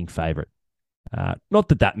betting favourite. Not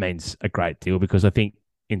that means a great deal, because I think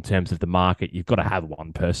in terms of the market, you've got to have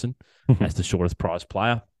one person as the shortest prize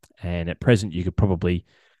player. And at present, you could probably,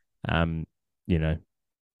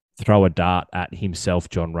 throw a dart at himself,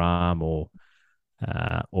 John Rahm,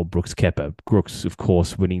 or Brooks Koepka. Brooks, of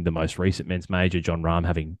course, winning the most recent men's major, John Rahm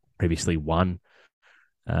having previously won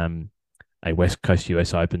a West Coast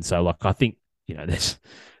US Open. So, I think,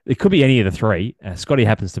 it could be any of the three. Scotty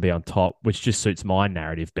happens to be on top, which just suits my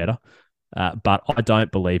narrative better. But I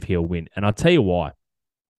don't believe he'll win. And I'll tell you why.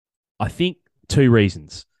 I think 2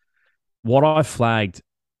 reasons. What I flagged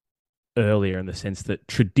earlier, in the sense that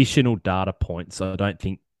traditional data points, I don't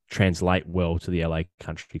think translate well to the LA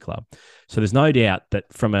Country Club. So there's no doubt that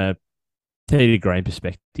from a tee to green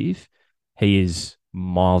perspective, he is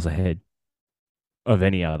miles ahead of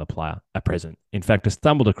any other player at present. In fact, I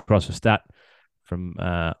stumbled across a stat from,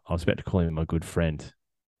 I was about to call him my good friend.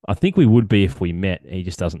 I think we would be if we met. He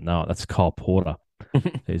just doesn't know it. That's Kyle Porter.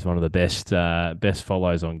 He's one of the best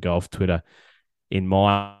follows on golf Twitter, in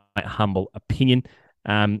my humble opinion.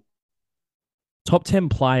 Top 10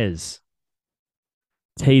 players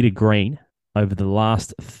tee to green over the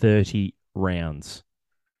last 30 rounds.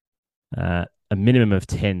 A minimum of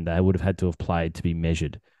 10 they would have had to have played to be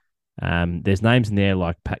measured. There's names in there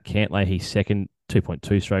like Pat Cantlay. He's second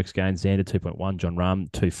 2.2 strokes gained. Xander 2.1. John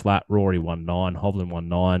Rahm 2 flat. Rory 1.9. Hovland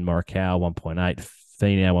 1.9. Morikawa 1.8.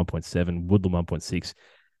 Finau 1.7. Woodland 1.6.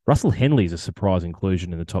 Russell Henley is a surprise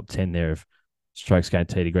inclusion in the top 10 there of strokes gained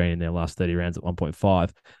tee to green in their last 30 rounds at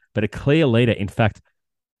 1.5. But a clear leader. In fact,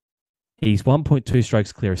 he's 1.2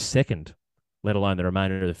 strokes clear a second, let alone the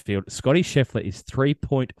remainder of the field. Scotty Scheffler is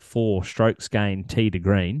 3.4 strokes gained tee to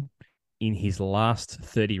green in his last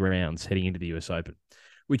 30 rounds heading into the US Open,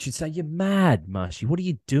 which you'd say, you're mad, Marshy. What are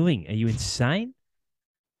you doing? Are you insane?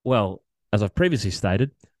 Well, as I've previously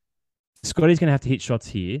stated, Scotty's going to have to hit shots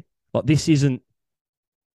here. Like, this isn't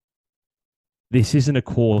a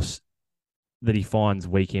course that he finds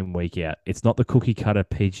week in, week out. It's not the cookie cutter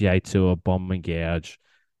PGA Tour bomb and gouge.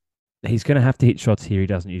 He's going to have to hit shots here he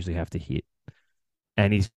doesn't usually have to hit.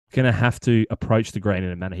 And he's going to have to approach the green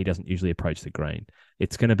in a manner he doesn't usually approach the green.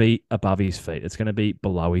 It's going to be above his feet. It's going to be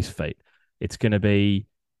below his feet. It's going to be,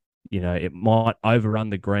 it might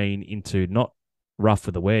overrun the green into not rough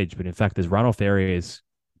with the wedge, but in fact, there's runoff areas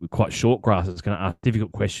with quite short grass. It's going to ask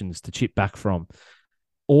difficult questions to chip back from.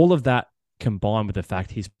 All of that combined with the fact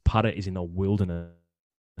his putter is in the wilderness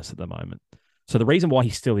at the moment. So the reason why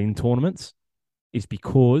he's still in tournaments is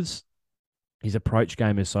because his approach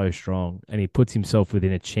game is so strong and he puts himself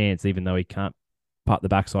within a chance, even though he can't putt the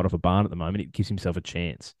backside off a barn at the moment. It gives himself a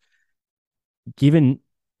chance. Given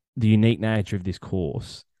the unique nature of this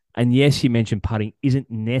course, and yes, you mentioned putting isn't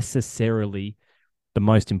necessarily the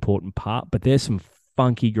most important part, but there's some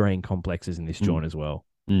funky green complexes in this joint as well.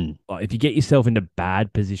 Like, if you get yourself into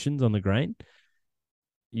bad positions on the green,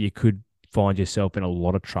 you could find yourself in a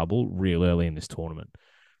lot of trouble real early in this tournament.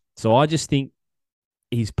 So I just think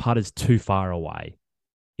his putter's too far away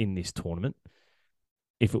in this tournament.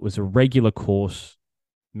 If it was a regular course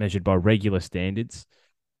measured by regular standards,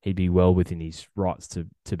 he'd be well within his rights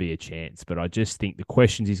to be a chance. But I just think the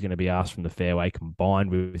questions he's going to be asked from the fairway,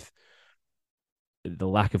 combined with the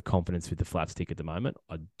lack of confidence with the flat stick at the moment,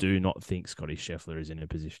 I do not think Scotty Scheffler is in a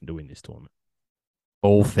position to win this tournament.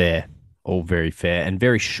 All fair, all very fair, and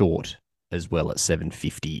very short as well at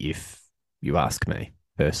 750. If you ask me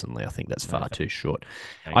personally, I think that's far too short.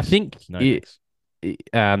 Thanks. I think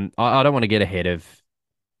I don't want to get ahead of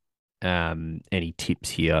any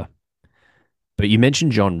tips here, but you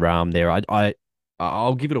mentioned John Rahm there.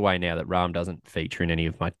 I'll give it away now that Rahm doesn't feature in any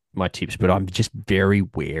of my tips, but I'm just very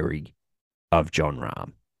wary of John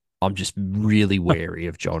Rahm. I'm just really wary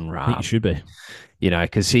of John Rahm. I think you should be.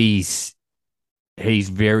 Because he's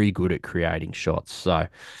very good at creating shots. So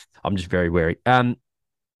I'm just very wary.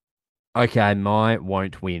 Okay, my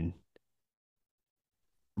won't win.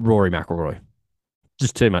 Rory McIlroy.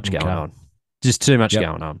 Just too much going on. Just too much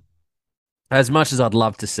going on. As much as I'd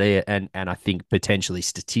love to see it, and I think potentially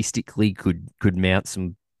statistically could mount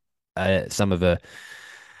some of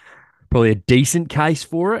probably a decent case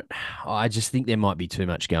for it. I just think there might be too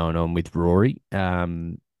much going on with Rory,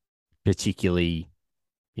 particularly,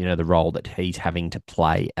 the role that he's having to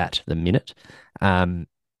play at the minute.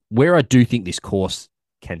 Where I do think this course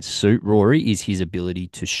can suit Rory is his ability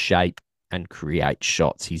to shape and create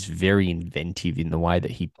shots. He's very inventive in the way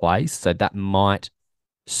that he plays, so that might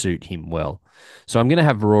suit him well. So I'm going to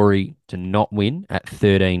have Rory to not win at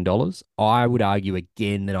 $13. I would argue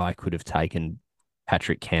again that I could have taken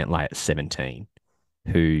Patrick Cantlay at 17,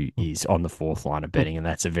 who is on the fourth line of betting, and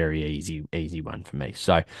that's a very easy one for me.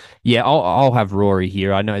 So, yeah, I'll have Rory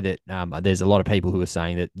here. I know that there's a lot of people who are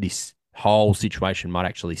saying that this whole situation might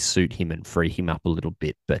actually suit him and free him up a little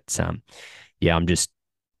bit, but yeah, I'm just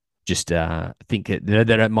think that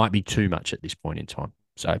it might be too much at this point in time.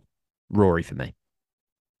 So, Rory for me.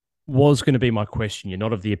 Was going to be my question. You're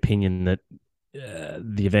not of the opinion that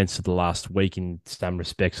the events of the last week in some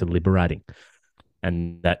respects are liberating,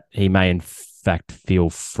 and that he may in fact feel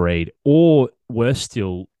freed, or worse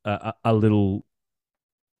still, a little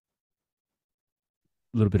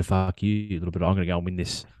bit of fuck you, a little bit of, I'm going to go and win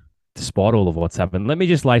this despite all of what's happened. Let me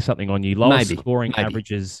just lay something on you. Lowest scoring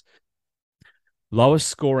averages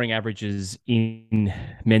in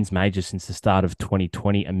men's majors since the start of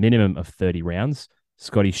 2020, a minimum of 30 rounds.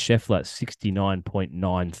 Scotty Scheffler at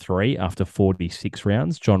 69.93 after 46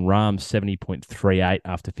 rounds. John Rahm 70.38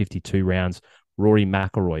 after 52 rounds. Rory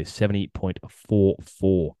McIlroy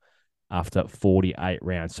 70.44 after 48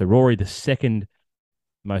 rounds. So Rory, the second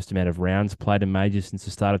most amount of rounds played in majors since the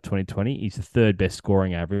start of 2020. He's the third best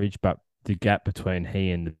scoring average, but the gap between he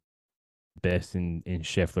and the best in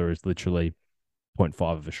Scheffler is literally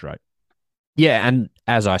 0.5 of a stroke. Yeah, and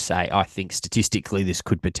as I say, I think statistically this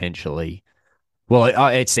could potentially... Well,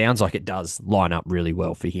 it sounds like it does line up really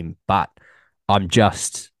well for him, but I'm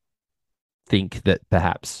just think that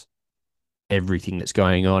perhaps everything that's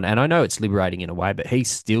going on. And I know it's liberating in a way, but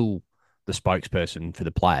he's still the spokesperson for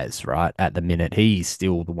the players, right? At the minute, he's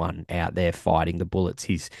still the one out there fighting the bullets.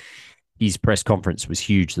 His press conference was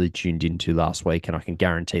hugely tuned into last week, and I can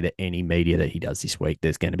guarantee that any media that he does this week,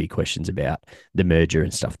 there's going to be questions about the merger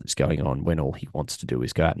and stuff that's going on when all he wants to do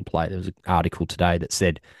is go out and play. There was an article today that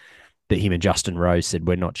said that him and Justin Rose said,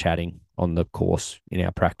 we're not chatting on the course in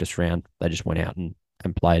our practice round. They just went out and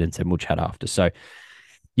played and said, we'll chat after. So,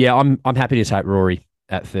 yeah, I'm happy to take Rory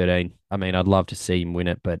at 13. I mean, I'd love to see him win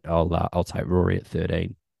it, but I'll take Rory at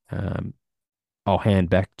 13. I'll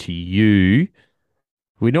hand back to you.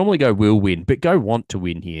 We normally go will win, but go want to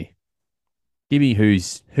win here. Give me who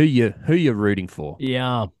you're rooting for.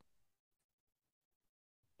 Yeah.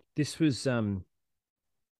 This was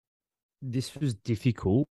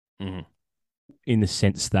difficult in the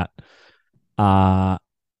sense that I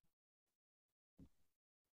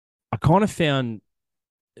kind of found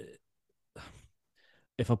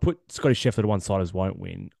if I put Scotty Scheffler to one side as won't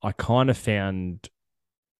win, I kind of found,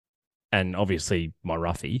 and obviously my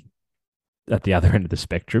roughie at the other end of the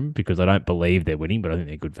spectrum, because I don't believe they're winning, but I think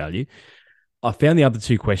they're good value. I found the other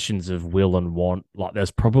two questions of will and want, like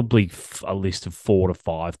there's probably a list of 4 to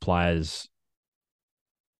 5 players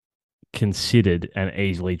considered and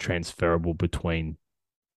easily transferable between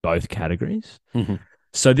both categories. Mm-hmm.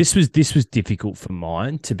 So this was difficult for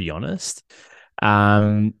mine, to be honest.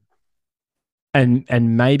 And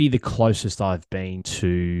maybe the closest I've been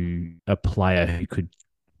to a player who could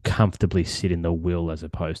comfortably sit in the will as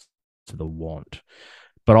opposed to the want.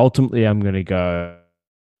 But ultimately I'm going to go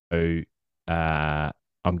with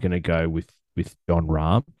John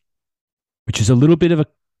Rahm, which is a little bit of a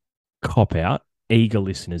cop out. Eager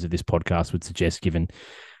listeners of this podcast would suggest, given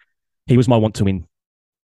he was my want to win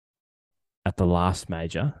at the last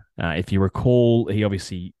major. If you recall, he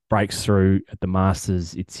obviously breaks through at the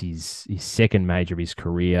Masters. It's his second major of his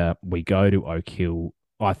career. We go to Oak Hill.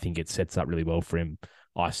 I think it sets up really well for him.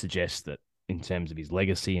 I suggest that in terms of his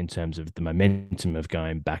legacy, in terms of the momentum of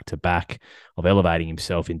going back to back, of elevating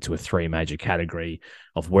himself into a 3 major category,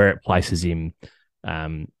 of where it places him,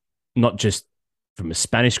 not just from a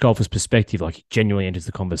Spanish golfer's perspective, like he genuinely enters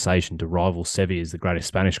the conversation to rival Seve as the greatest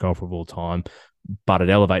Spanish golfer of all time, but it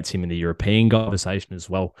elevates him in the European conversation as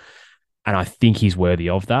well. And I think he's worthy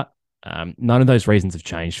of that. None of those reasons have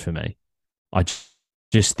changed for me. I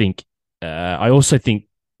just think, I also think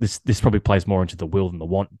this probably plays more into the will than the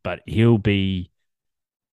want, but he'll be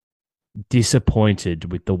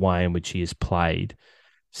disappointed with the way in which he has played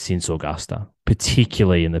since Augusta,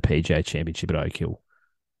 particularly in the PGA Championship at Oak Hill.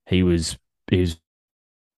 He was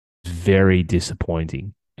very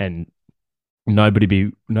disappointing, and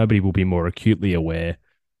nobody will be more acutely aware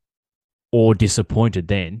or disappointed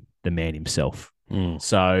than the man himself.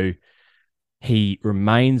 So he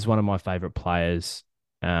remains one of my favorite players.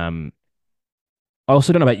 I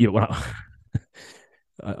also don't know about you. When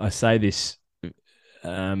I say this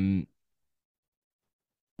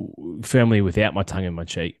firmly without my tongue in my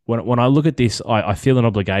cheek, when I look at this, I feel an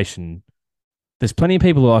obligation. There's plenty of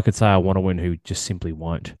people who I could say I want to win who just simply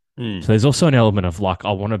won't. So there's also an element of like,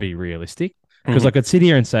 I want to be realistic, because I could sit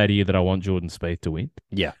here and say to you that I want Jordan Spieth to win.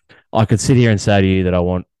 Yeah. I could sit here and say to you that I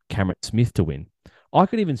want Cameron Smith to win. I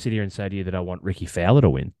could even sit here and say to you that I want Ricky Fowler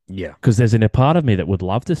to win. Yeah. Because there's a part of me that would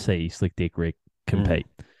love to see Slick Dick Rick compete.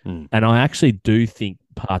 And I actually do think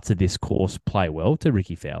parts of this course play well to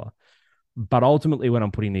Ricky Fowler. But ultimately, when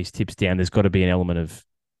I'm putting these tips down, there's got to be an element of,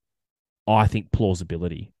 I think,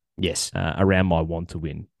 plausibility. Yes. Around my want to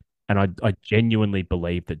win. And I genuinely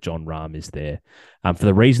believe that John Rahm is there. For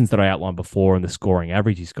the reasons that I outlined before in the scoring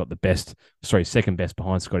average, he's got second best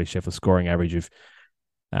behind Scotty Scheffler scoring average of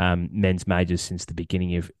men's majors since the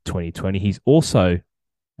beginning of 2020. He's also,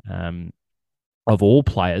 of all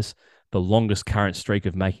players, the longest current streak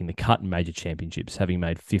of making the cut in major championships, having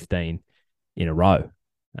made 15 in a row.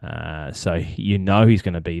 So he's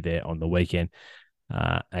going to be there on the weekend.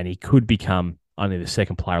 And he could become only the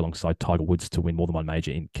second player alongside Tiger Woods to win more than one major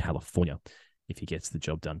in California if he gets the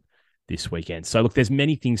job done this weekend. So look, there's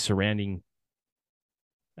many things surrounding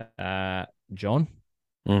John,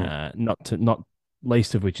 not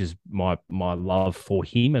least of which is my love for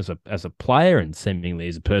him as a player and seemingly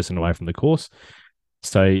as a person away from the course.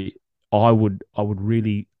 So I would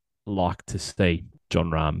really like to see John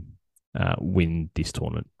Rahm win this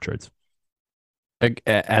tournament, Trudes.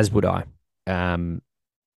 As would I.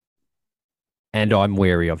 And I'm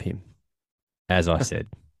wary of him, as I said.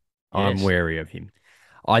 Yes. I'm wary of him.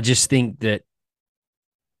 I just think that,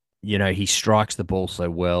 he strikes the ball so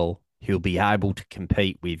well. He'll be able to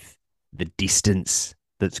compete with the distance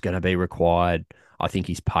that's going to be required. I think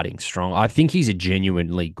he's putting strong. I think he's a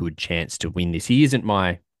genuinely good chance to win this. He isn't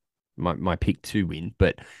my pick to win,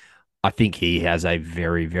 but I think he has a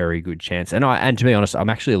very, very good chance. And to be honest, I'm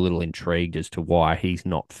actually a little intrigued as to why he's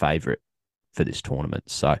not favourite for this tournament.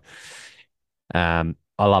 So I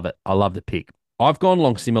love it. I love the pick. I've gone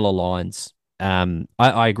along similar lines.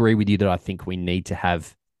 I agree with you that I think we need to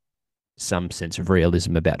have some sense of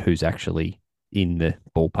realism about who's actually in the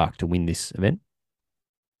ballpark to win this event.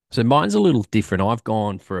 So mine's a little different. I've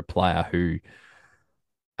gone for a player who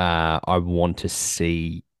I want to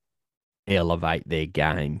see elevate their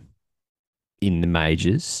game in the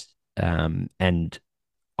majors, and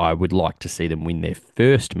I would like to see them win their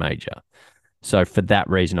first major. So for that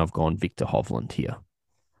reason, I've gone Victor Hovland here.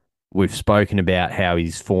 We've spoken about how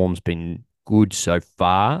his form's been good so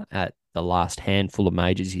far at the last handful of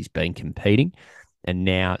majors he's been competing, and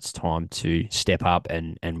now it's time to step up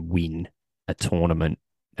and win a tournament.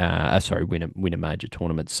 Win a major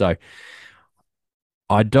tournament. So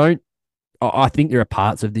I think there are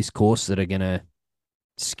parts of this course that are going to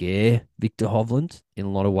scare Victor Hovland in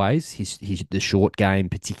a lot of ways. He's the short game,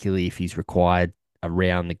 particularly if he's required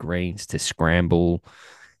around the greens to scramble,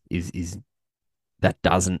 is that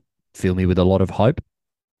doesn't fill me with a lot of hope.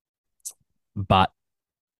 But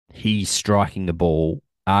he's striking the ball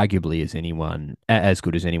arguably as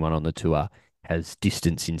good as anyone on the tour, has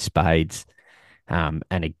distance in spades. And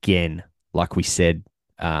again, like we said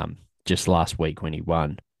just last week when he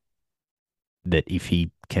won, that if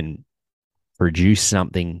he can produce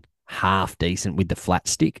something half decent with the flat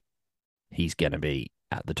stick, he's going to be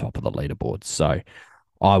at the top of the leaderboard. So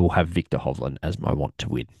I will have Victor Hovland as my want to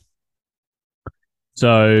win.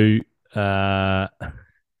 So,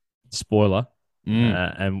 spoiler,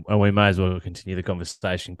 and we may as well continue the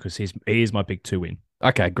conversation because he is my pick to win.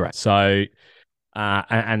 Okay, great. So,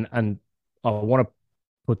 and I want to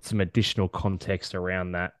put some additional context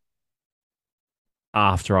around that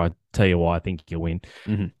after I tell you why I think you'll win.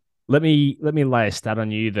 Mm-hmm. Let me lay a stat on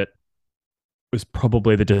you that was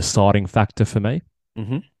probably the deciding factor for me.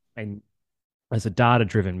 Mm-hmm. And as a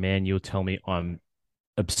data-driven man, you'll tell me I'm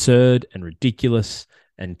absurd and ridiculous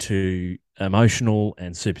and too emotional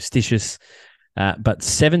and superstitious. But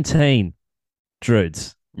 17,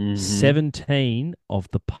 Druids, 17 of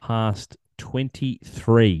the past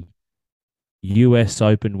 23 US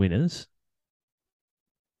Open winners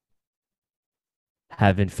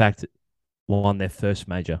have in fact won their first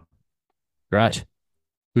major. Great.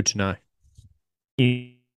 Good to know.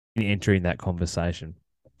 In entering that conversation.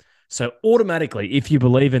 So automatically, if you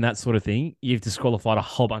believe in that sort of thing, you've disqualified a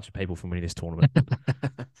whole bunch of people from winning this tournament.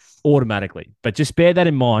 Automatically. But just bear that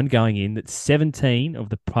in mind going in, that 17 of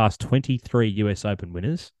the past 23 US Open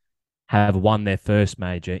winners have won their first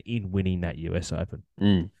major in winning that US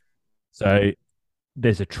Open. So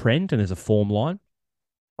there's a trend and there's a form line.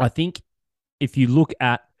 I think if you look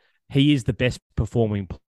at, he is the best performing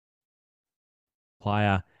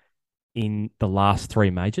player in the last three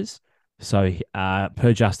majors. So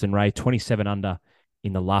per Justin Ray, 27 under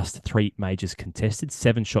in the last three majors contested,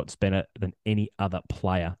 7 shots better than any other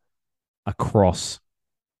player across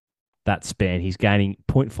that span. He's gaining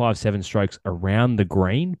 0.57 strokes around the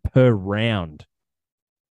green per round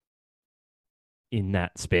in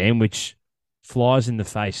that span, which flies in the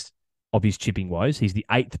face of his chipping woes. He's the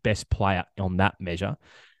 8th best player on that measure.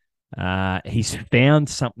 He's found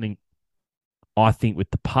something, I think,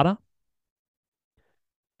 with the putter.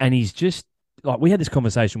 And he's just, like, we had this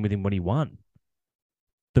conversation with him when he won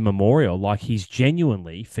the Memorial. Like, he's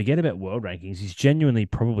genuinely, forget about world rankings, he's genuinely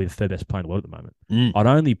probably the 3rd best player in the world at the moment. I'd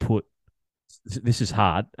only put, this is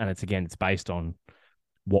hard, and it's based on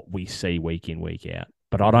what we see week in, week out.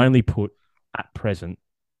 But I'd only put, at present,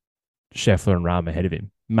 Scheffler and Rahm ahead of him.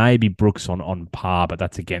 Maybe Brooks on par, but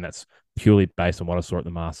that's purely based on what I saw at the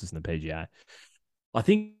Masters and the PGA. I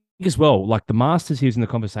think as well, like the Masters, he was in the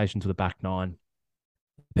conversation to the back nine.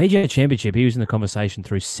 PGA Championship, he was in the conversation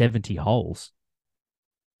through 70 holes.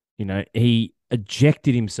 You know, he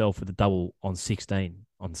ejected himself with a double on 16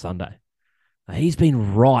 on Sunday. He's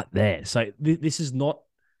been right there. So this is not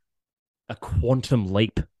a quantum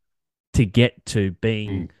leap to get to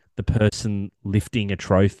being the person lifting a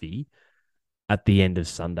trophy at the end of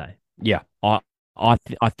Sunday. Yeah. I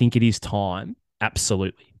think it is time,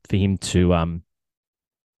 absolutely, for him to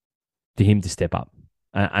step up.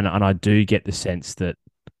 And I do get the sense that,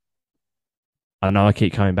 I know I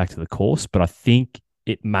keep coming back to the course, but I think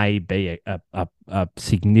it may be a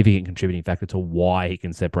significant contributing factor to why he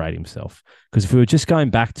can separate himself. Because if we were just going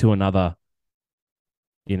back to another,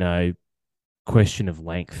 question of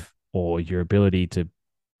length or your ability to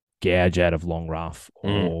gouge out of long rough,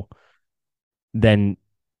 or then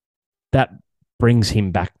that brings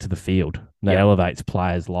him back to the field. That Yep. elevates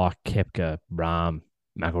players like Koepka, Rahm,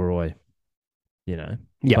 McIlroy. Yep.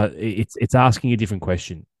 But it's asking a different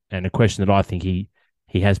question, and a question that I think he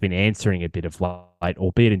has been answering a bit of late,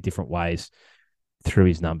 albeit in different ways, through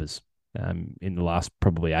his numbers in the last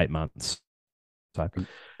probably 8 months. So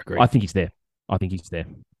Agreed. I think he's there. I think he's there.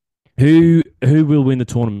 Who will win the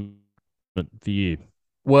tournament for you?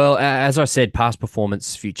 Well, as I said, past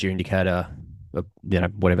performance, future indicator,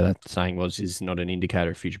 whatever that saying was, is not an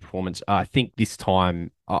indicator of future performance. I think this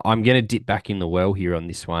time I'm going to dip back in the well here on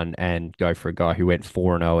this one and go for a guy who went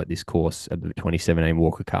 4-0 at this course at the 2017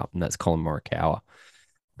 Walker Cup, and that's Colin Morikawa.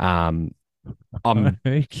 I'm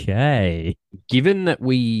Okay. Given that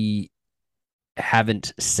we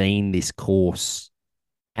haven't seen this course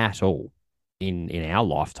at all in our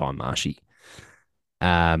lifetime, Marshy,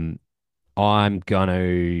 I'm going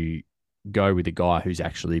to go with a guy who's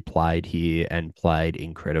actually played here and played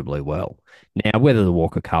incredibly well. Now, whether the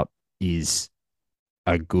Walker Cup is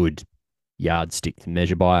a good yardstick to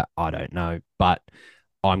measure by, I don't know, but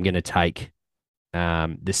I'm going to take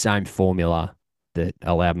the same formula that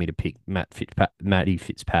allowed me to pick Matty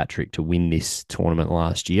Fitzpatrick to win this tournament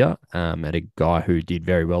last year at a guy who did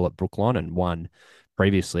very well at Brookline and won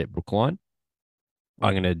previously at Brookline.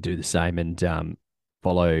 I'm going to do the same and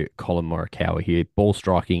follow Colin Morikawa here. Ball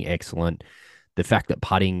striking, excellent. The fact that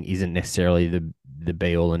putting isn't necessarily the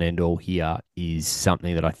be-all and end-all here is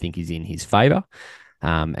something that I think is in his favour.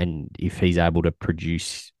 And if he's able to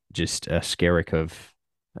produce just a skerrick of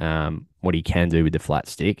what he can do with the flat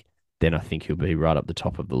stick, then I think he'll be right up the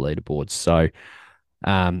top of the leaderboard. So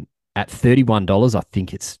at $31, I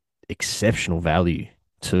think it's exceptional value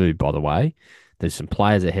too, by the way. There's some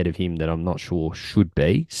players ahead of him that I'm not sure should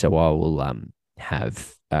be. So I will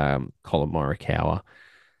have Colin Morikawa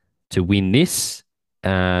to win this.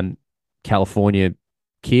 California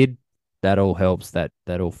kid, that all helps. That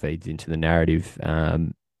all feeds into the narrative.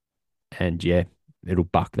 And yeah, it'll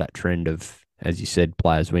buck that trend of, as you said,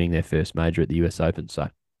 players winning their first major at the US Open. So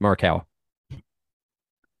Morikawa.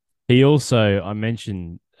 He also, I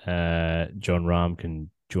mentioned John Rahm can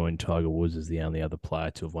join Tiger Woods as the only other player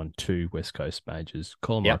to have won 2 West Coast majors.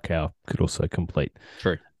 Colin Morikawa could also complete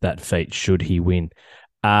that feat should he win.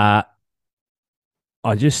 I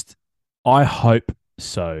hope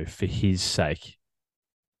so for his sake,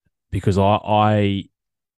 because I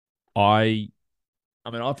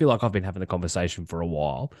feel like I've been having the conversation for a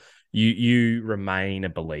while. You remain a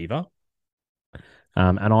believer.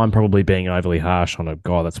 And I'm probably being overly harsh on a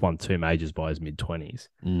guy that's won 2 majors by his mid-20s.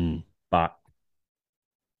 But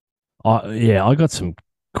I got some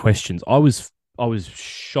questions. I was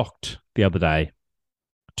shocked the other day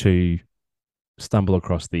to stumble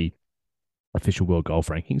across the official world golf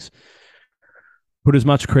rankings. Put as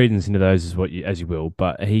much credence into those as you will,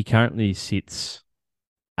 but he currently sits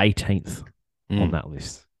 18th on that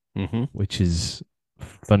list, which is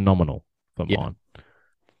phenomenal for mine.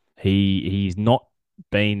 He's not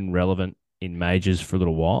been relevant in majors for a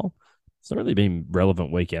little while. It's not really been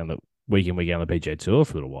relevant week in, week out on the PGA Tour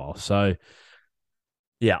for a little while. So,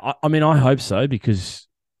 yeah, I hope so, because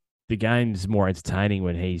the game's more entertaining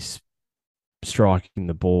when he's striking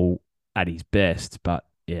the ball at his best. But,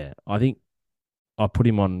 yeah, I think I put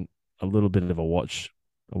him on a little bit of a watch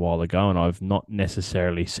a while ago, and I've not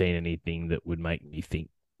necessarily seen anything that would make me think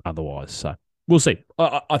otherwise. So we'll see.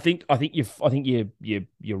 I think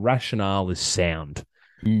your rationale is sound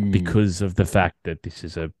because of the fact that this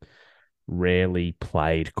is a rarely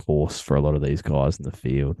played course for a lot of these guys in the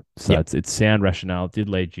field. So it's sound rationale. It did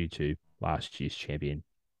lead you to last year's champion.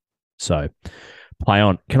 So play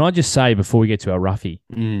on. Can I just say before we get to our roughie,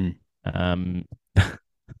 neither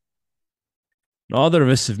of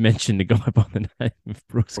us have mentioned a guy by the name of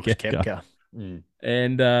Brooks Koepka.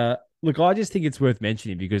 And look, I just think it's worth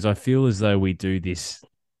mentioning because I feel as though we do this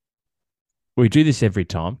every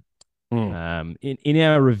time. In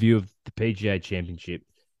our review of the PGA Championship,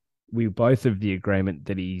 we both have the agreement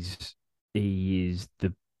that he is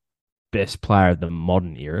the best player of the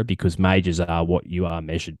modern era because majors are what you are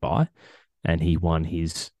measured by, and he won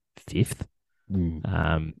his 5th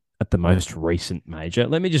at the most recent major.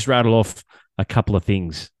 Let me just rattle off a couple of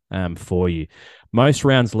things for you. Most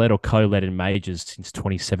rounds led or co-led in majors since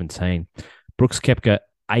 2017. Brooks Koepka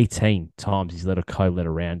 18 times he's led or co-led a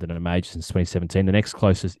round in a major since 2017. The next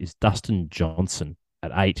closest is Dustin Johnson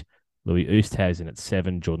at 8, Louis Oosthuizen at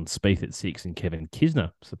 7, Jordan Spieth at 6, and Kevin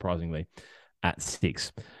Kisner, surprisingly, at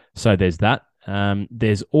 6. So there's that.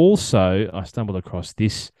 There's also, I stumbled across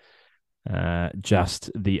this just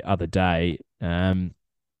the other day,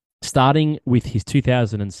 starting with his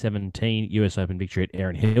 2017 US Open victory at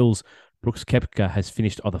Erin Hills, Brooks Koepka has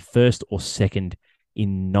finished either first or second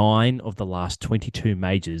in 9 of the last 22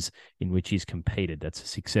 majors in which he's competed. That's a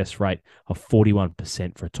success rate of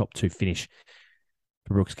 41% for a top 2 finish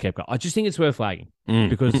for Brooks Koepka. I just think it's worth flagging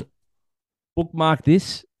because bookmark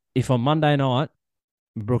this. If on Monday night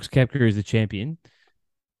Brooks Koepka is the champion,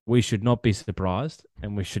 we should not be surprised,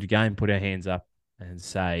 and we should again put our hands up and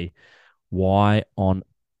say, why on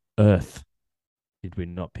earth did we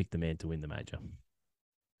not pick the man to win the major?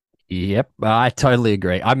 Yep, I totally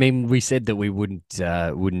agree. I mean, we said that we wouldn't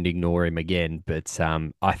ignore him again, but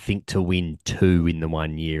I think to win 2 in the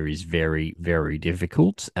 1 year is very, very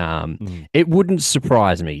difficult. It wouldn't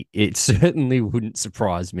surprise me. It certainly wouldn't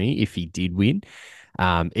surprise me if he did win.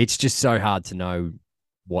 It's just so hard to know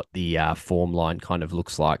what the form line kind of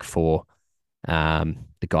looks like for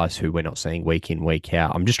the guys who we're not seeing week in, week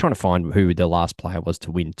out. I'm just trying to find who the last player was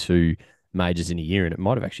to win 2 majors in a year, and it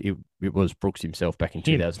might have actually it was Brooks himself back in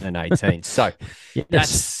 2018. So yes.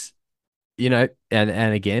 That's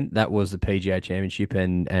and again, that was the PGA Championship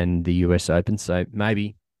and the US Open. So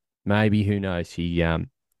maybe who knows, he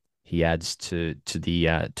adds to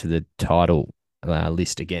the title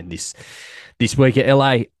list again this week at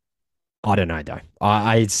LA. I don't know though.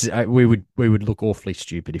 We would look awfully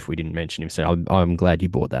stupid if we didn't mention him. So I'm glad you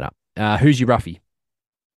brought that up. Who's your roughie?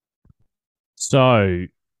 So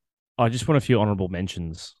I just want a few honourable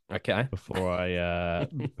mentions. Okay. Before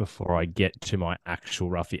I get to my actual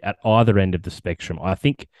roughie at either end of the spectrum. I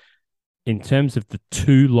think in terms of the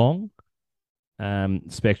too long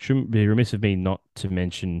spectrum, it'd be remiss of me not to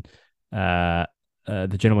mention the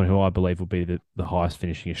gentleman who I believe will be the highest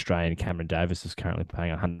finishing Australian, Cameron Davis, is currently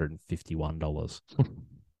paying $151.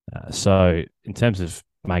 So in terms of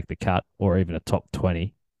make the cut or even a top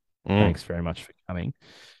 20, thanks very much for coming.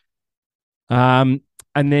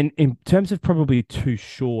 And then in terms of probably too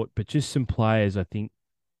short, but just some players I think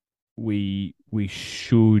we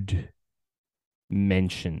should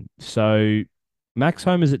mention. So Max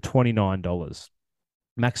Homer's at $29.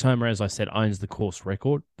 Max Homer, as I said, owns the course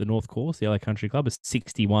record, the North Course, the LA Country Club, is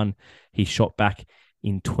 61. He shot back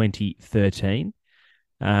in 2013.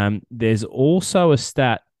 There's also a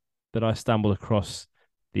stat that I stumbled across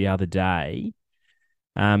the other day.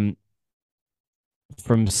 From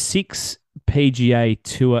 6 PGA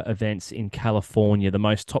Tour events in California, the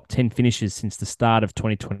most top 10 finishes since the start of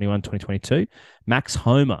 2021-2022, Max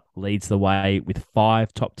Homer leads the way with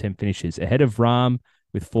 5 top 10 finishes, ahead of Rahm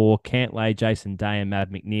with 4, Cantlay, Jason Day, and Matt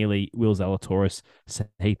McNeely, Will Zalatoris,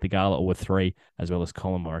 Sahith Theegala with 3, as well as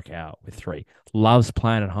Colin Morikawa with 3. Loves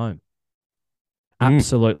playing at home.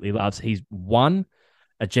 Absolutely loves. He's won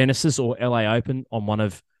a Genesis or LA Open on one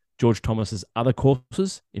of George Thomas's other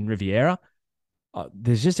courses in Riviera.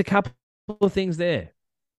 There's just a couple of things there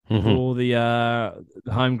for the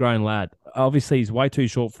homegrown lad. Obviously, he's way too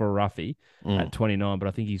short for a roughie at 29, but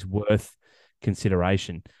I think he's worth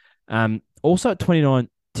consideration. Also at 29,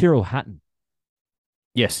 Tyrrell Hatton.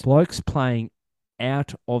 Yes. Bloke's playing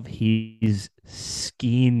out of his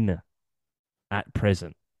skin at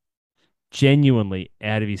present. Genuinely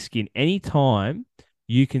out of his skin. Anytime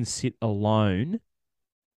you can sit alone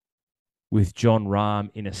with Jon Rahm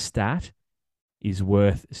in a stat is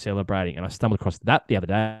worth celebrating. And I stumbled across that the other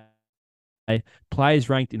day. Players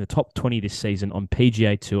ranked in the top 20 this season on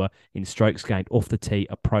PGA Tour in strokes gained off the tee,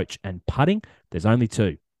 approach, and putting. There's only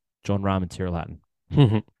 2, Jon Rahm and Tyrrell Hatton.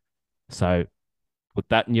 So put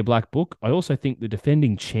that in your black book. I also think the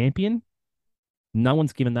defending champion, no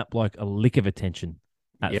one's given that bloke a lick of attention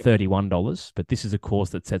at $31, but this is a course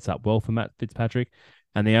that sets up well for Matt Fitzpatrick.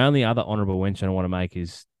 And the only other honourable mention I want to make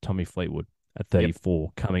is Tommy Fleetwood at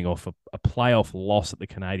 34, coming off a playoff loss at the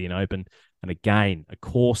Canadian Open. And again, a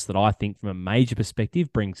course that I think from a major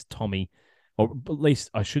perspective brings Tommy, or at least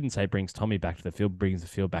I shouldn't say brings Tommy back to the field, brings the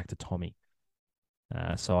field back to Tommy.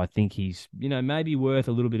 So I think he's, maybe worth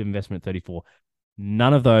a little bit of investment at 34.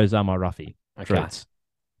 None of those are my roughie. Okay.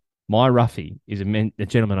 My roughie is a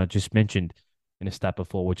gentleman I just mentioned in a stat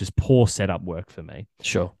before, which is poor setup work for me.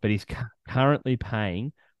 Sure. But he's currently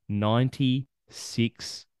paying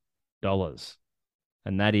 $96.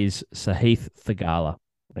 And that is Sahith Theegala.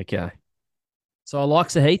 Okay. So I like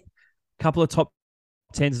Sahith. A couple of top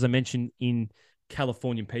 10s, as I mentioned, in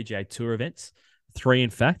Californian PGA Tour events. 3, in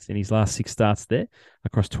fact, in his last 6 starts there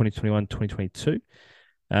across 2021, 2022.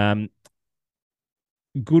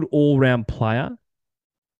 Good all-round player.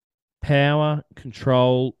 Power,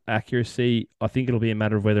 control, accuracy. I think it'll be a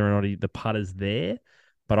matter of whether or not the putter's there.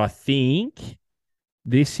 But I think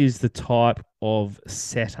this is the type of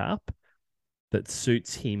setup that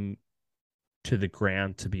suits him to the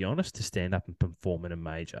ground, to be honest, to stand up and perform in a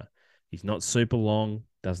major. He's not super long,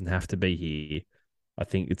 doesn't have to be here. I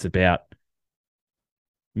think it's about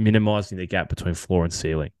minimizing the gap between floor and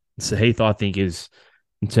ceiling. So Heath, I think, is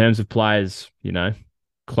in terms of players,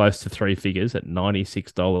 close to three figures at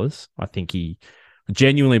 $96. I think he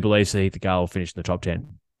genuinely believes that Heath Gale will finish in the top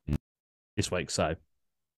 10 this week. So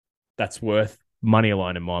that's worth money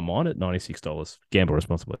alone in my mind at $96. Gamble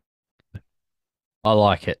responsibly. I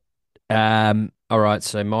like it. All right,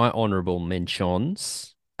 so my honourable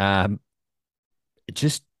mentions,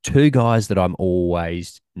 just two guys that I'm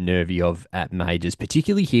always nervy of at majors,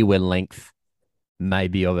 particularly here where length may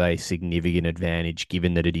be of a significant advantage,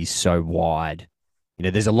 given that it is so wide.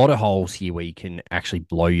 There's a lot of holes here where you can actually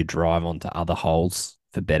blow your drive onto other holes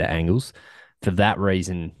for better angles. For that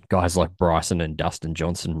reason, guys like Bryson and Dustin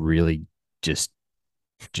Johnson really just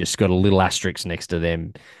got a little asterisk next to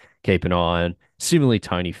them. Keep an eye on. Similarly,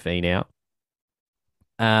 Tony Finau.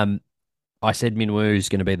 I said Minwoo is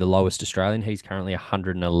going to be the lowest Australian. He's currently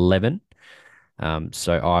 111.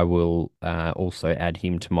 So I will also add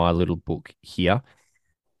him to my little book here.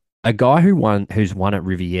 A guy who's won at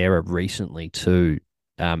Riviera recently too,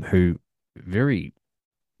 who very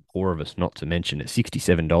poor of us not to mention at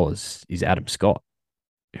 $67 is Adam Scott,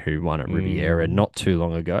 who won at Riviera not too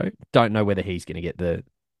long ago. Don't know whether he's going to get the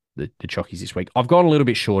chockies this week. I've gone a little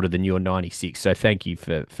bit shorter than your 96, so thank you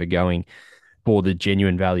for going for the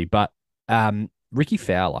genuine value. But Ricky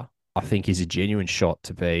Fowler, I think, is a genuine shot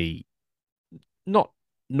to be not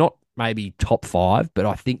maybe top 5, but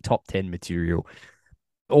I think top 10 material.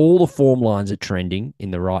 All the form lines are trending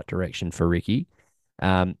in the right direction for Ricky.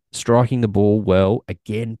 Striking the ball well.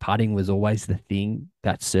 Again, putting was always the thing.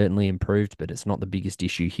 That's certainly improved, but it's not the biggest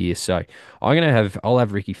issue here. So I'll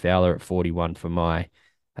have Ricky Fowler at 41 for my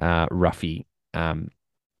roughie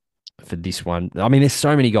for this one. I mean, there's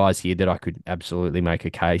so many guys here that I could absolutely make a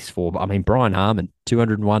case for. But I mean, Brian Harmon,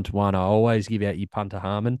 201 to 1. I always give out your punter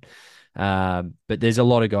Harmon. But there's a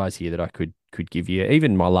lot of guys here that I could give you.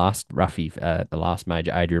 Even my last roughie, the last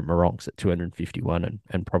major, Adrian Moronks at 251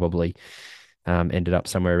 and probably ended up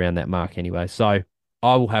somewhere around that mark anyway. So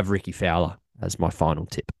I will have Ricky Fowler as my final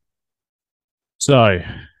tip. So,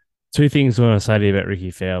 two things I want to say to you about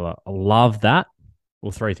Ricky Fowler. I love that.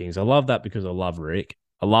 Well, three things. I love that because I love Rick.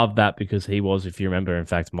 I love that because he was, if you remember, in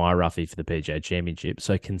fact, my roughie for the PGA Championship.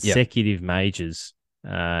 So consecutive majors,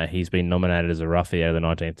 he's been nominated as a roughie out of the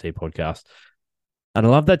 19th Tee podcast. And I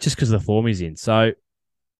love that just because of the form he's in. So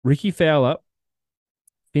Ricky Fowler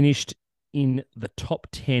finished in the top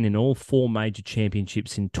 10 in all 4 major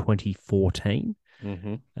championships in 2014.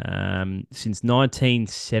 Since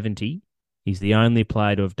 1970, he's the only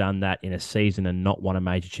player to have done that in a season and not won a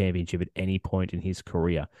major championship at any point in his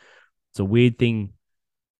career. It's a weird thing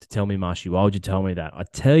to tell me, Marshy. Why would you tell me that? I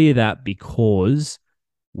tell you that because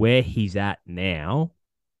where he's at now,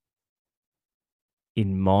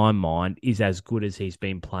 in my mind, is as good as he's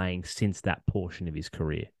been playing since that portion of his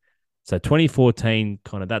career. So 2014,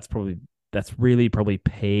 that's really probably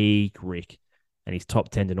peak Rick, and he's top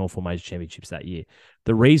 10 in all 4 major championships that year.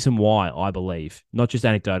 The reason why, I believe, not just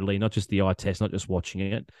anecdotally, not just the eye test, not just watching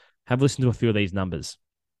it, have listened to a few of these numbers.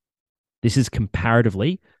 This is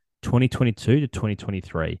comparatively 2022 to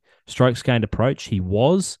 2023. Strokes gained approach, he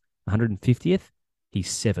was 150th. He's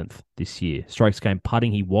 7th this year. Strokes gained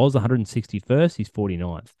putting, he was 161st. He's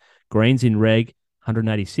 49th. Greens in reg,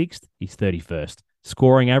 186th. He's 31st.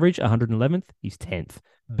 Scoring average, 111th. He's 10th.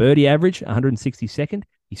 Birdie average, 162nd.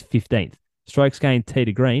 He's 15th. Strokes gained tee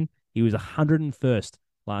to green, he was 101st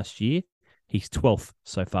last year. He's 12th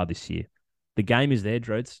so far this year. The game is there,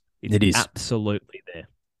 Drodes. It is absolutely there.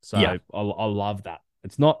 So yeah. I love that.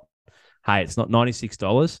 It's not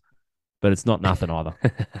 $96, but it's not nothing either.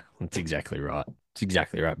 That's exactly right. It's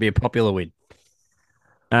exactly right. Be a popular win.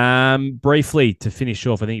 Briefly, to finish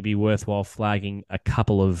off, I think it'd be worthwhile flagging a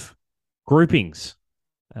couple of groupings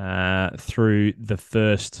through the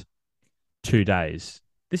first 2 days.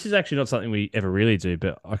 This is actually not something we ever really do,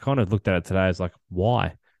 but I kind of looked at it today as like,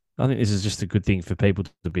 why? I think this is just a good thing for people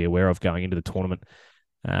to be aware of going into the tournament.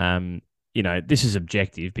 This is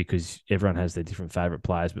objective because everyone has their different favourite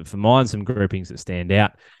players, but for mine, some groupings that stand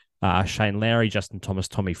out. Shane Lowry, Justin Thomas,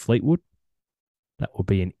 Tommy Fleetwood. That will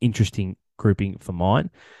be an interesting grouping for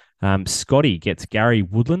mine. Scotty gets Gary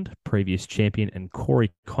Woodland, previous champion, and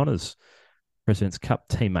Corey Connors, President's Cup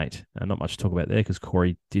teammate. Not much to talk about there because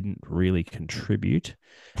Corey didn't really contribute.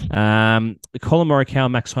 Colin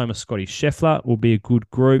Morikawa, Max Homa, Scotty Scheffler will be a good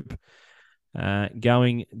group.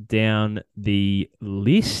 Going down the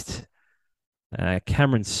list,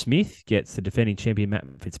 Cameron Smith gets the defending champion Matt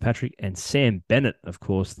Fitzpatrick, and Sam Bennett, of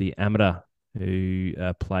course, the amateur who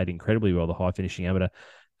played incredibly well, the high finishing amateur,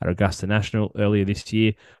 at Augusta National earlier this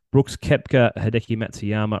year. Brooks Koepka, Hideki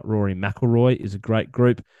Matsuyama, Rory McIlroy is a great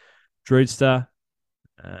group. Drewster,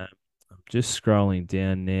 I'm just scrolling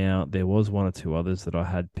down now. There was one or two others that I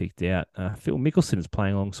had picked out. Phil Mickelson is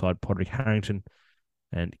playing alongside Podrick Harrington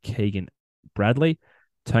and Keegan Bradley.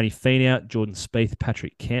 Tony Finau, Jordan Spieth,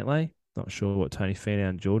 Patrick Cantlay. Not sure what Tony Finau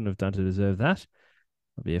and Jordan have done to deserve that.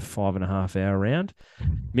 It'll be a 5.5 hour round.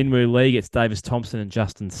 Minwoo Lee gets Davis Thompson and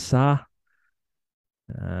Justin Sa.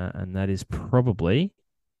 And that is probably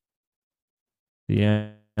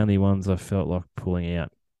the only ones I felt like pulling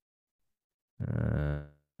out.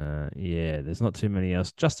 Yeah, there's not too many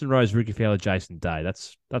else. Justin Rose, Ricky Fowler, Jason Day.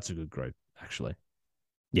 That's a good group, actually.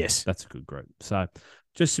 Yes. That's a good group. So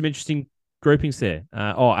just some interesting groupings there.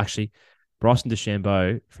 Actually, Bryson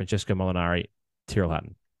DeChambeau, Francesco Molinari, Tyrrell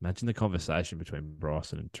Hatton. Imagine the conversation between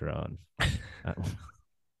Bryson and Tyrrell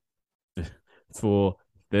for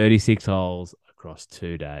 36 holes across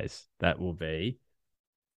 2 days. That will be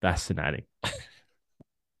fascinating.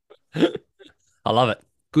 I love it.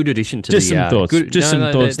 Good addition to just the some thoughts. Good, just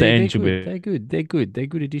some thoughts to end with. They're good. They're good. They're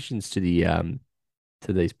good additions to the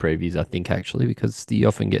to these previews, I think, actually, because you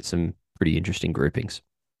often get some pretty interesting groupings.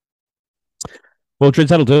 Well, Trent,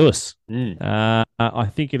 that'll do us. I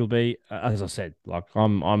think it'll be, as I said, like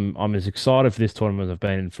I'm as excited for this tournament as I've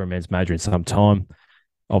been for a men's major in some time.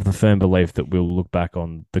 Of the firm belief that we'll look back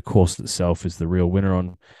on the course itself as the real winner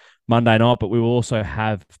on Monday night, but we will also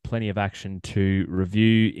have plenty of action to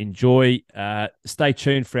review. Enjoy. Stay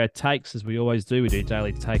tuned for our takes, as we always do. We do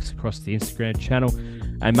daily takes across the Instagram channel.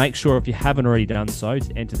 And make sure, if you haven't already done so,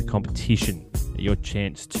 to enter the competition. Your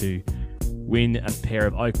chance to win a pair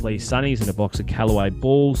of Oakley Sunnies and a box of Callaway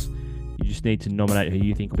balls. You just need to nominate who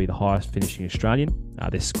you think will be the highest finishing Australian.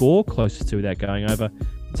 Their score, closest to without going over.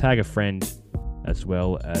 Tag a friend, as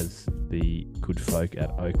well as the good folk at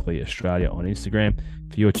Oakley Australia on Instagram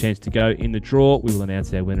for your chance to go in the draw. We will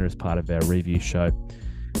announce our winner as part of our review show,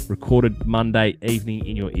 recorded Monday evening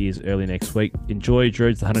in your ears early next week. Enjoy,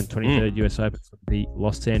 Drews, the 123rd US Open from the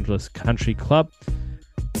Los Angeles Country Club.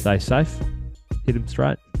 Stay safe. Hit them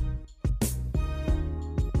straight.